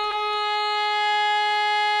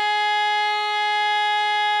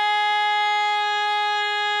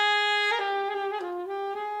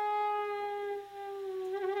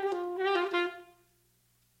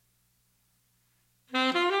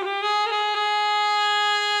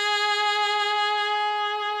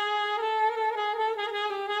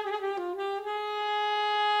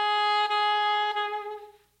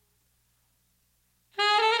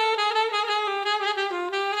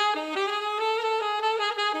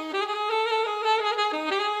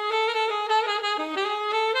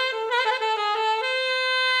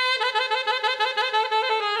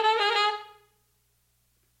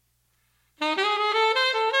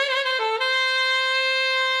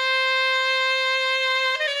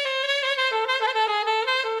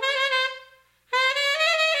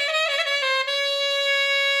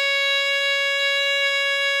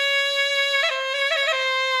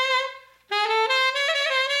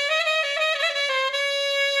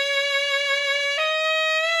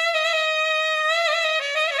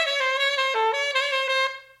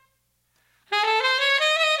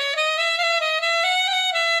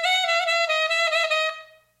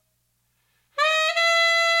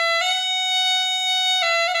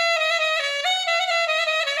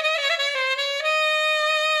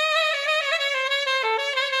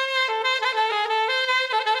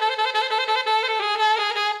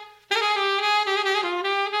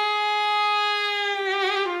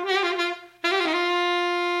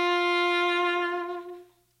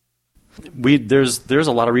 There's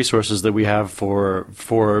a lot of resources that we have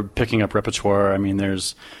for picking up repertoire. I mean,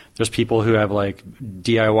 there's people who have like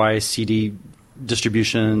DIY CD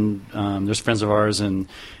distribution. There's friends of ours in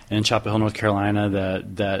Chapel Hill, North Carolina,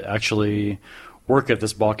 that actually work at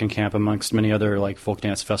this Balkan camp amongst many other like folk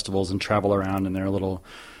dance festivals and travel around in their little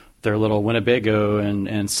Winnebago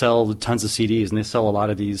and sell tons of CDs. And they sell a lot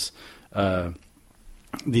of these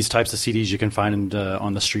types of CDs you can find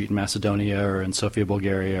on the street in Macedonia or in Sofia,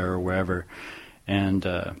 Bulgaria, or wherever. And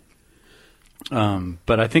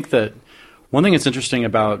but I think that one thing that's interesting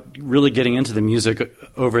about really getting into the music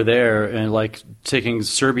over there, and like taking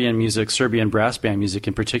Serbian music, Serbian brass band music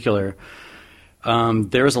in particular,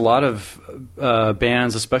 there was a lot of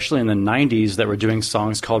bands, especially in the 90s, that were doing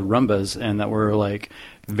songs called rumbas, and that were like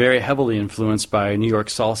very heavily influenced by New York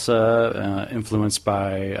salsa, influenced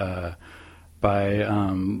by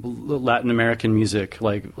Latin American music,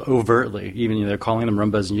 like overtly. Even they're calling them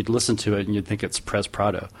rumbas, and you'd listen to it and you'd think it's Pres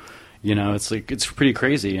Prado. It's pretty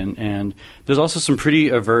crazy. And there's also some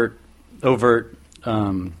pretty overt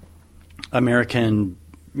American,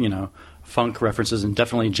 funk references and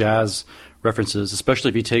definitely jazz references, especially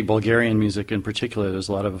if you take Bulgarian music in particular. There's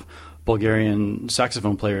a lot of Bulgarian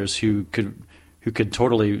saxophone players who could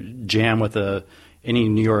totally jam with any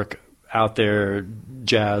New York out there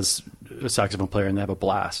jazz saxophone player, and they have a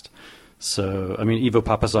blast. So, I mean, Ivo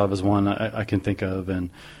Papazov is one I can think of, and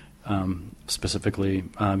specifically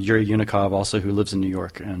Yuri Unikov, also, who lives in New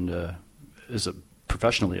York and is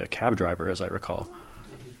professionally a cab driver, as I recall.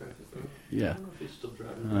 Yeah, I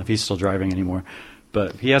don't know if he's still driving anymore,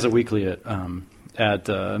 but he has it weekly at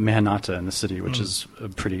Mehanata in the city, which is a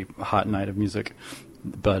pretty hot night of music.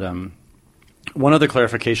 But one other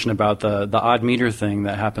clarification about the odd meter thing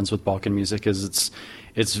that happens with Balkan music is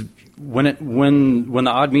it's when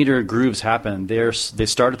the odd meter grooves happen, they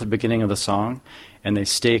start at the beginning of the song and they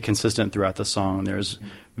stay consistent throughout the song. There's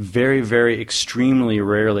very, very extremely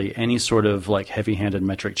rarely any sort of like heavy-handed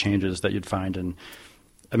metric changes that you'd find in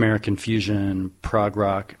American fusion, prog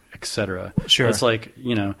rock, etc. Sure. It's like,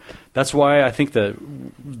 that's why I think that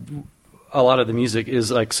a lot of the music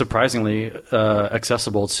is like surprisingly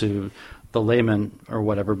accessible to the layman or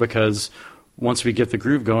whatever, because once we get the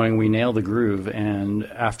groove going, we nail the groove, and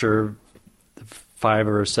after 5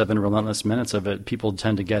 or 7 relentless minutes of it, people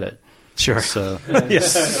tend to get it. Sure. So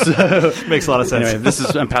yes, makes a lot of sense.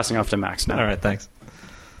 Anyway, I'm passing off to Max now. All right, thanks.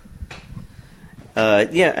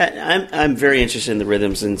 I'm very interested in the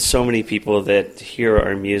rhythms, and so many people that hear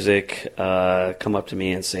our music come up to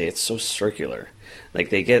me and say it's so circular. Like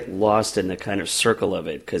they get lost in the kind of circle of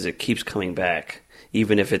it because it keeps coming back,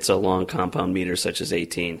 even if it's a long compound meter such as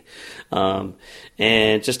 18.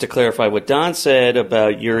 And just to clarify what Don said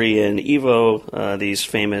about Yuri and Ivo, these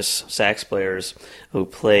famous sax players who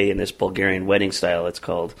play in this Bulgarian wedding style, it's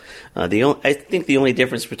called. I think the only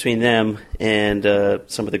difference between them and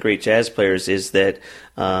some of the great jazz players is that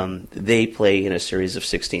they play in a series of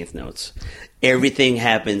 16th notes. Everything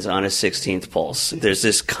happens on a 16th pulse. There's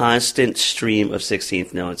this constant stream of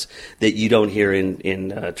 16th notes that you don't hear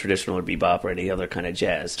in traditional or bebop or any other kind of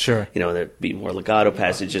jazz. Sure. There'd be more legato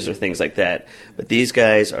passages or things like that. But these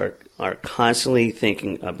guys are constantly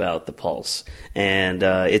thinking about the pulse. And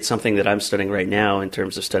it's something that I'm studying right now in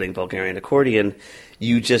terms of studying Bulgarian accordion.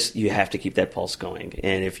 You have to keep that pulse going.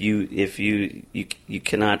 And if you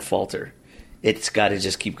cannot falter. It's got to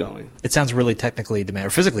just keep going. It sounds really technically demanding,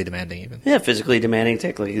 or physically demanding, even. Yeah, physically demanding,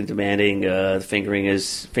 technically demanding. Fingering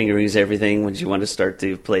is everything when you want to start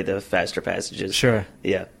to play the faster passages. Sure.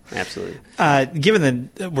 Yeah, absolutely.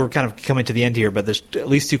 Given that we're kind of coming to the end here, but there's at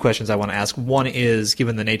least 2 questions I want to ask. One is,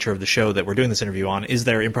 given the nature of the show that we're doing this interview on, is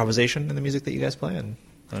there improvisation in the music that you guys play? And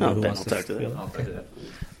I don't know who Ben wants will to talk to I'll that. talk to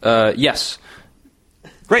that. Yes.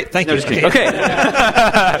 Great, thank you. Okay.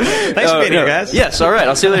 Thanks for being here, guys. Yes, all right.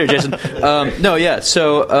 I'll see you later, Jason.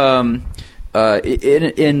 So a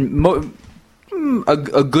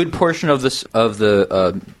good portion of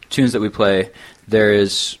the tunes that we play, there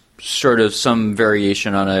is sort of some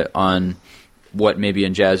variation on what maybe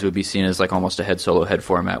in jazz would be seen as like almost a head solo head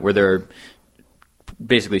format, where there are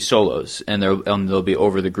basically solos, and they'll be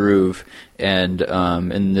over the groove. And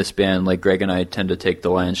in this band, like Greg and I tend to take the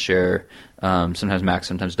lion's share. Sometimes Max,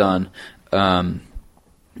 sometimes Don.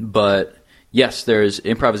 But yes, there's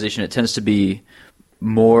improvisation. It tends to be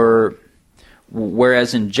more.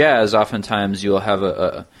 Whereas in jazz, oftentimes you'll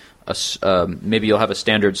have maybe you'll have a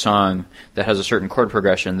standard song that has a certain chord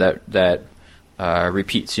progression that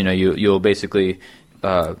repeats. You'll basically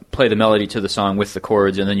play the melody to the song with the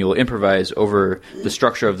chords, and then you'll improvise over the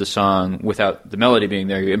structure of the song without the melody being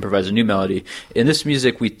there. You improvise a new melody. In this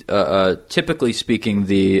music, we typically speaking,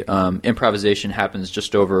 the improvisation happens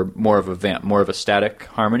just over more of a vamp, more of a static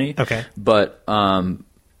harmony. Okay. But the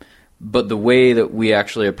way that we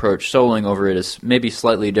actually approach soloing over it is maybe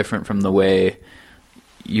slightly different from the way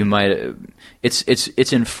you might.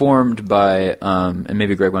 It's informed by, and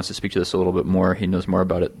maybe Greg wants to speak to this a little bit more. He knows more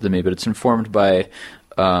about it than me, but it's informed by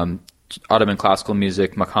Ottoman classical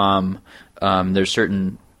music, makam. There's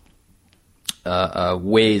certain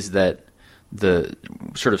ways that the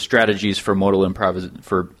sort of strategies for modal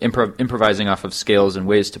improvising off of scales and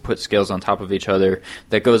ways to put scales on top of each other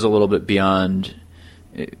that goes a little bit beyond.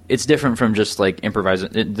 It's different from just like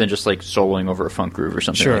improvising than just like soloing over a funk groove or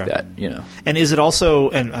something like that, And is it also,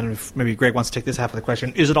 and I don't know if maybe Greg wants to take this half of the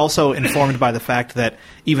question, is it also informed by the fact that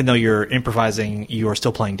even though you're improvising, you are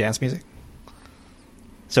still playing dance music?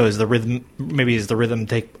 So is the rhythm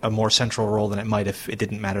take a more central role than it might if it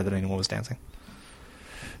didn't matter that anyone was dancing?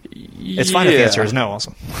 It's fine if the answer is no,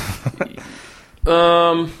 also.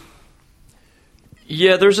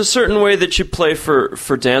 Yeah, there's a certain way that you play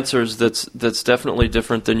for dancers that's definitely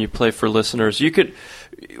different than you play for listeners.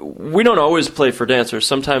 We don't always play for dancers.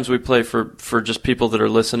 Sometimes we play for just people that are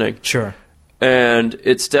listening. Sure. And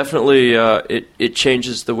it's definitely it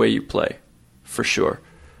changes the way you play, for sure.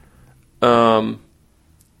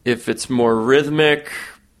 If it's more rhythmic,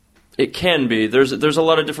 it can be. There's a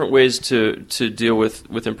lot of different ways to deal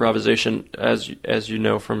with improvisation, as you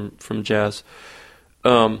know from jazz.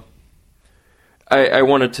 I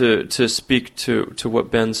wanted to speak to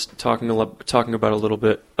what Ben's talking about a little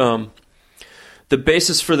bit. The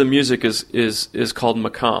basis for the music is called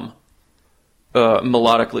makam,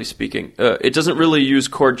 melodically speaking. It doesn't really use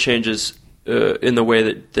chord changes in the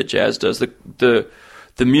way that jazz does. The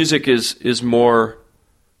music is more.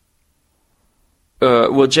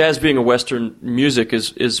 Jazz being a Western music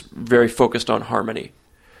is very focused on harmony,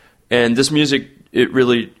 and this music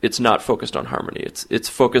it's not focused on harmony. It's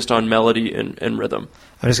focused on melody and rhythm.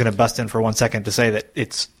 I'm just going to bust in for 1 second to say that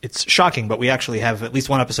it's shocking, but we actually have at least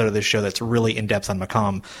one episode of this show that's really in depth on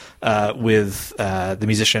maqam with the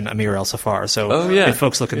musician Amir El Safar. So if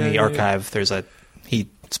folks look in the archive, he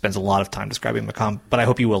spends a lot of time describing maqam, but I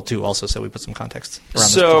hope you will too. Also, so we put some context around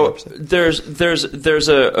this episode. there's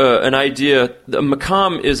an idea. The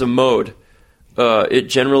maqam is a mode. It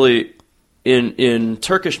generally in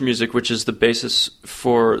Turkish music, which is the basis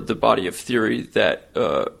for the body of theory that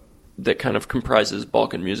kind of comprises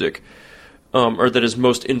Balkan music, or that has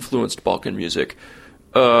most influenced Balkan music.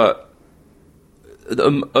 The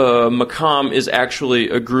maqam is actually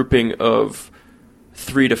a grouping of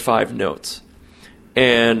 3 to 5 notes,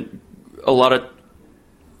 and a lot of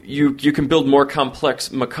you can build more complex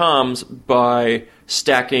maqams by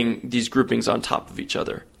stacking these groupings on top of each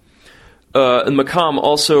other. And maqam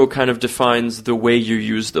also kind of defines the way you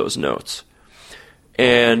use those notes.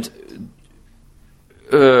 And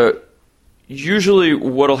usually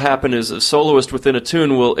what will happen is a soloist within a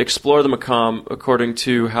tune will explore the maqam according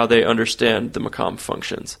to how they understand the maqam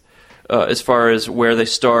functions, as far as where they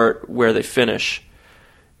start, where they finish,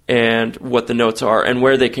 and what the notes are, and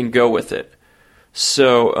where they can go with it.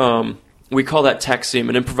 So we call that taksim,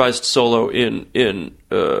 an improvised solo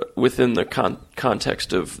within the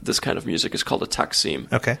context of this kind of music is called a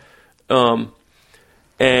taksim. Okay.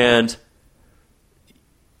 And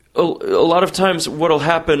a lot of times what'll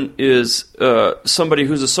happen is somebody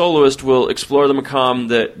who's a soloist will explore the maqam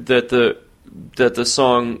that the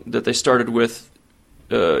song that they started with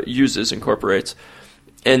incorporates,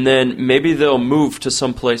 and then maybe they'll move to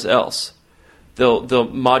someplace else. They'll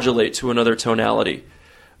modulate to another tonality.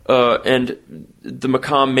 And the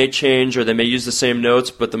maqam may change, or they may use the same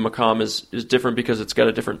notes, but the maqam is different because it's got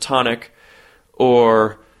a different tonic,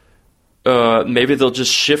 or maybe they'll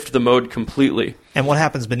just shift the mode completely. And what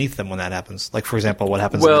happens beneath them when that happens? Like, for example, what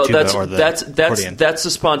happens in the tuba or the accordion? That's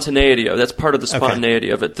the spontaneity of it. That's part of the spontaneity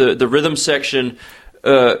of it. The rhythm section,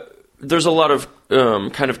 there's a lot of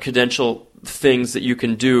kind of cadential things that you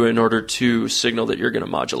can do in order to signal that you're going to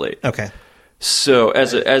modulate. Okay. So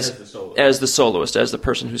as the soloist, as the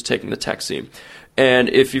person who's taking the taksim. And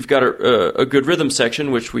if you've got a good rhythm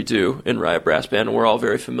section, which we do in Raya Brass Band, and we're all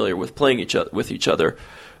very familiar with playing with each other,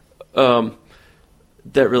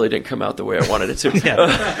 that really didn't come out the way I wanted it to.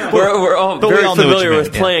 We're all very familiar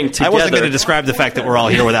with playing together. I wasn't going to describe the fact that we're all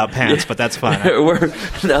here without pants, but that's fine.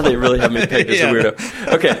 Now they really have me pegged as a weirdo.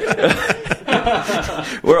 Okay.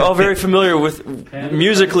 We're all very familiar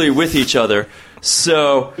musically with each other,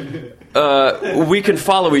 so we can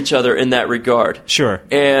follow each other in that regard. Sure.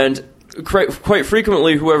 And quite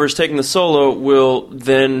frequently, whoever's taking the solo will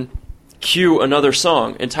then cue another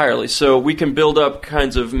song entirely. So we can build up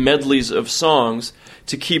kinds of medleys of songs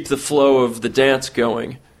to keep the flow of the dance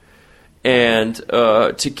going, and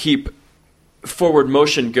to keep forward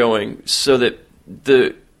motion going, so that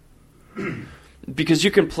because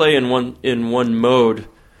you can play in one mode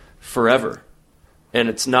forever, and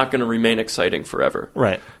it's not going to remain exciting forever.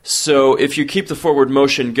 Right. So if you keep the forward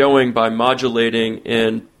motion going by modulating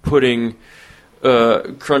and putting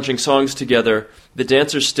crunching songs together, the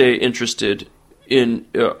dancers stay interested in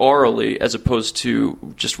orally as opposed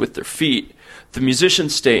to just with their feet. The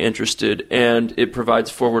musicians stay interested, and it provides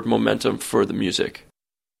forward momentum for the music.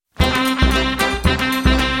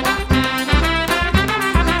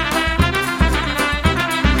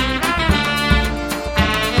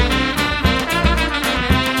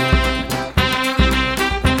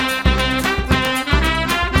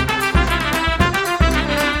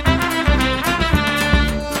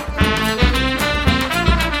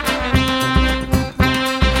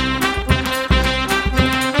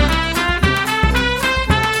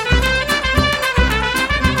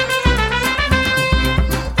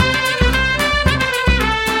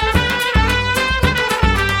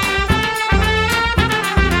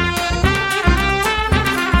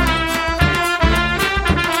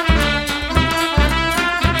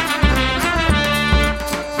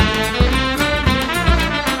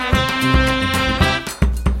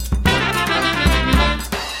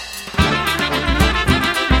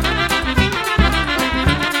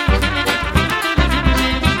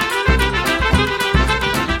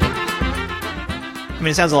 I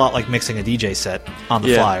mean, it sounds a lot like mixing a DJ set on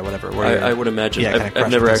the fly or whatever. I would imagine. Yeah, I've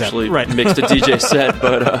never actually mixed a DJ set,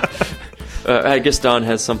 but I guess Don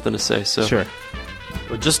has something to say. So sure.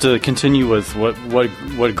 Well, just to continue with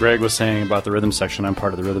what Greg was saying about the rhythm section, I'm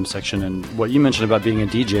part of the rhythm section, and what you mentioned about being a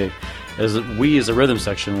DJ is that we as a rhythm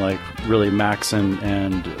section, like really Max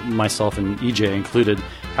and myself and EJ included,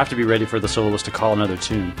 have to be ready for the soloist to call another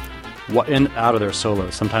tune in out of their solo.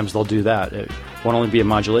 Sometimes they'll do that. It won't only be a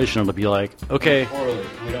modulation, it'll be like, okay. Orally,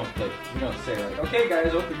 we don't say like, okay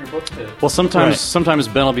guys, open your book to... Well, sometimes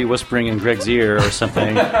Ben will be whispering in Greg's ear or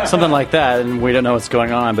something, something like that, and we don't know what's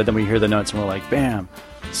going on, but then we hear the notes and we're like, bam.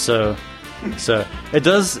 So it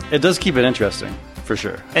does keep it interesting, for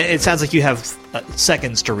sure. It sounds like you have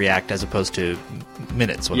seconds to react as opposed to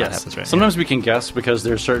minutes when that happens, right? Sometimes we can guess because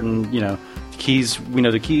there's certain, keys. We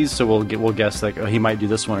know the keys, so we'll guess like, oh, he might do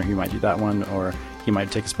this one or he might do that one, or he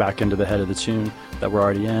might take us back into the head of the tune that we're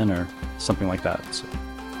already in, or something like that. So.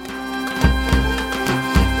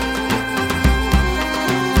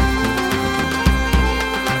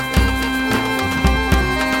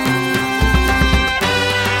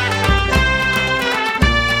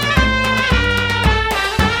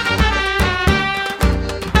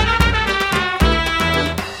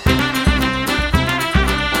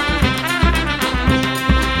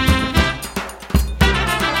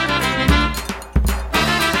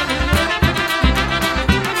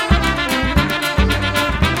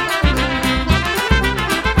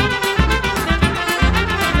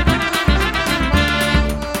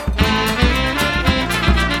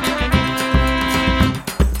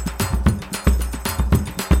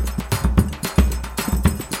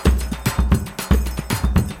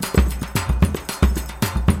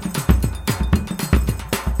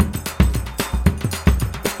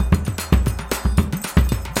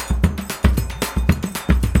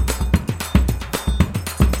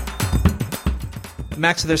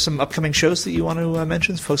 Max, there's some upcoming shows that you want to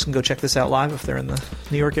mention? Folks can go check this out live if they're in the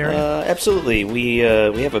New York area. Absolutely. We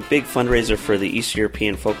have a big fundraiser for the East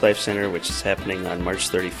European Folklife Center, which is happening on March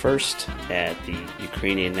 31st at the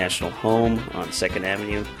Ukrainian National Home on 2nd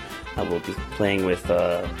Avenue. We'll be playing with,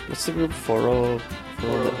 what's the group? Foro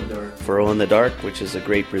in the Dark, which is a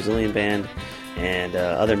great Brazilian band, and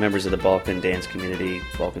other members of the Balkan dance community,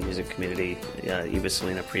 Balkan music community, Eva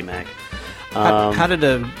Selena Premack. How did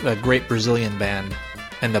a great Brazilian band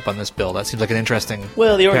end up on this bill? That seems like an interesting...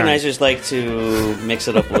 Well, the organizers like to mix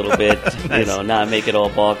it up a little bit, nice. Not make it all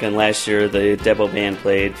Balkan. Last year, the Debo band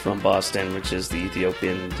played from Boston, which is the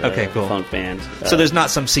Ethiopian funk band. So there's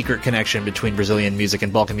not some secret connection between Brazilian music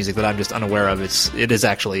and Balkan music that I'm just unaware of. It is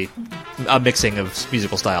actually a mixing of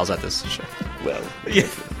musical styles at this show. Well,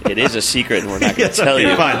 it is a secret, and we're not going to tell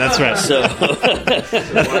you. Fine, that's right. So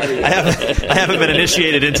I haven't been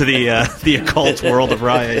initiated into the occult world of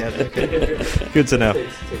Raya yet. Okay. Good to know.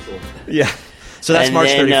 Yeah. So that's March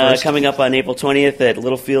 31st. Coming up on April 20th at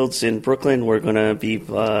Littlefields in Brooklyn, we're going to be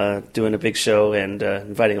doing a big show and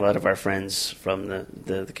inviting a lot of our friends from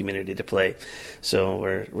the community to play. So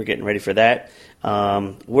we're getting ready for that.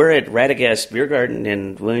 We're at Radagast Beer Garden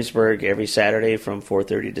in Williamsburg every Saturday from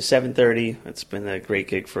 4:30 to 7:30. It's been a great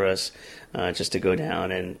gig for us just to go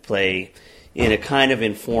down and play in a kind of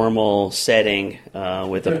informal setting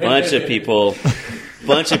with a bunch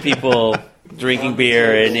of people drinking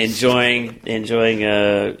beer and enjoying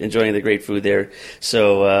the great food there.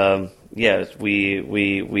 So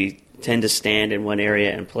we tend to stand in one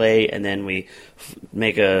area and play, and then we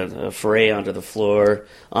make a foray onto the floor,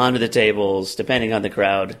 onto the tables, depending on the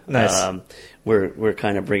crowd. Nice. We're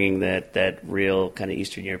kind of bringing that real kind of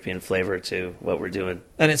Eastern European flavor to what we're doing.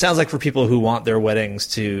 And it sounds like for people who want their weddings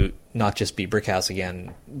to not just be Brick House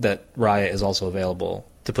again, that Raya is also available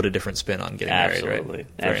to put a different spin on getting married, right?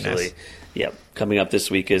 Absolutely. Nice. Yep. Coming up this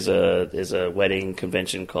week is a wedding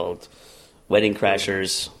convention called Wedding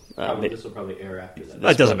Crashers. This will probably air after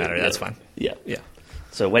that. It doesn't matter. That's fine. Yeah.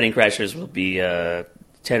 So Wedding Crashers will be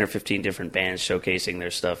 10 or 15 different bands showcasing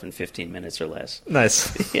their stuff in 15 minutes or less.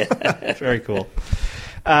 Nice. Yeah. Very cool.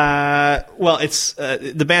 Well, it's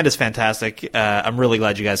the band is fantastic. I'm really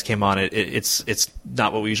glad you guys came on. It's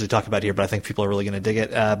not what we usually talk about here, but I think people are really going to dig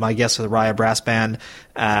it. My guests are the Raya Brass Band,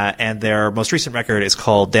 and their most recent record is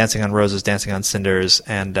called Dancing on Roses, Dancing on Cinders,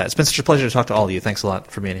 and it's been such a pleasure to talk to all of you. Thanks a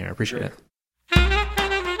lot for being here. I appreciate it.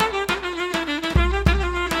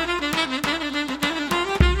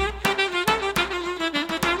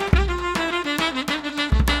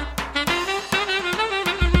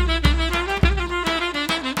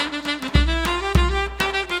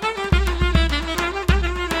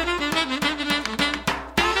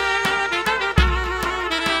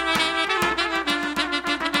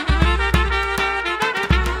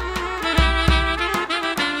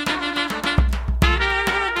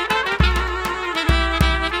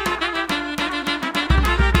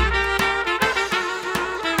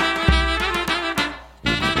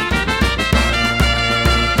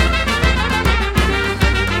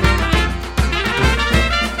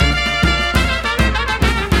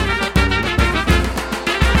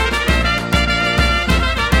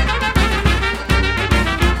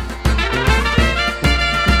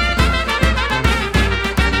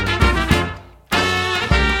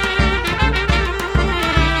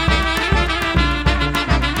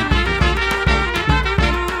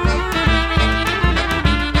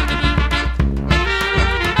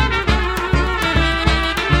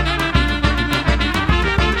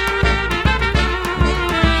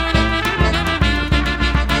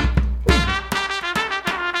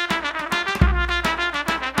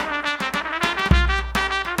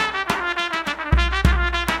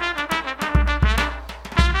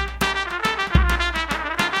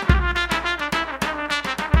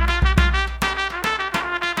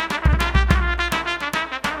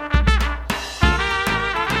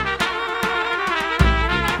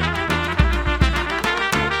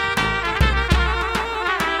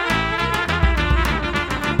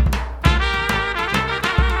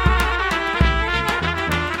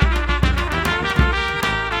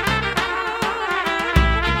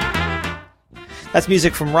 That's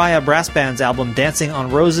music from Raya Brass Band's album Dancing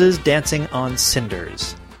on Roses, Dancing on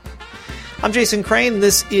Cinders. I'm Jason Crane.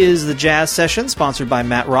 This is the Jazz Session, sponsored by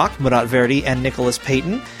Matt Rock, Murat Verdi, and Nicholas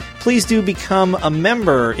Payton. Please do become a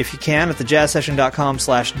member, if you can, at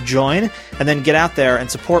thejazzsession.com/join, and then get out there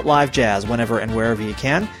and support live jazz whenever and wherever you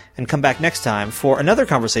can, and come back next time for another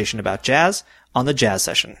conversation about jazz on the Jazz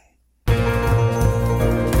Session.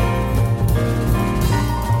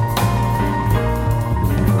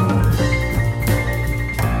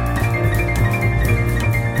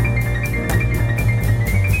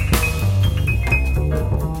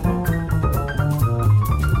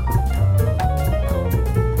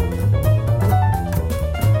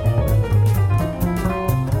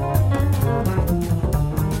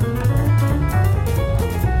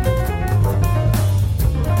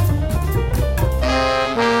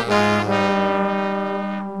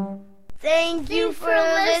 Thank you for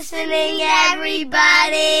listening,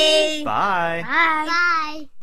 everybody. Bye. Bye. Bye.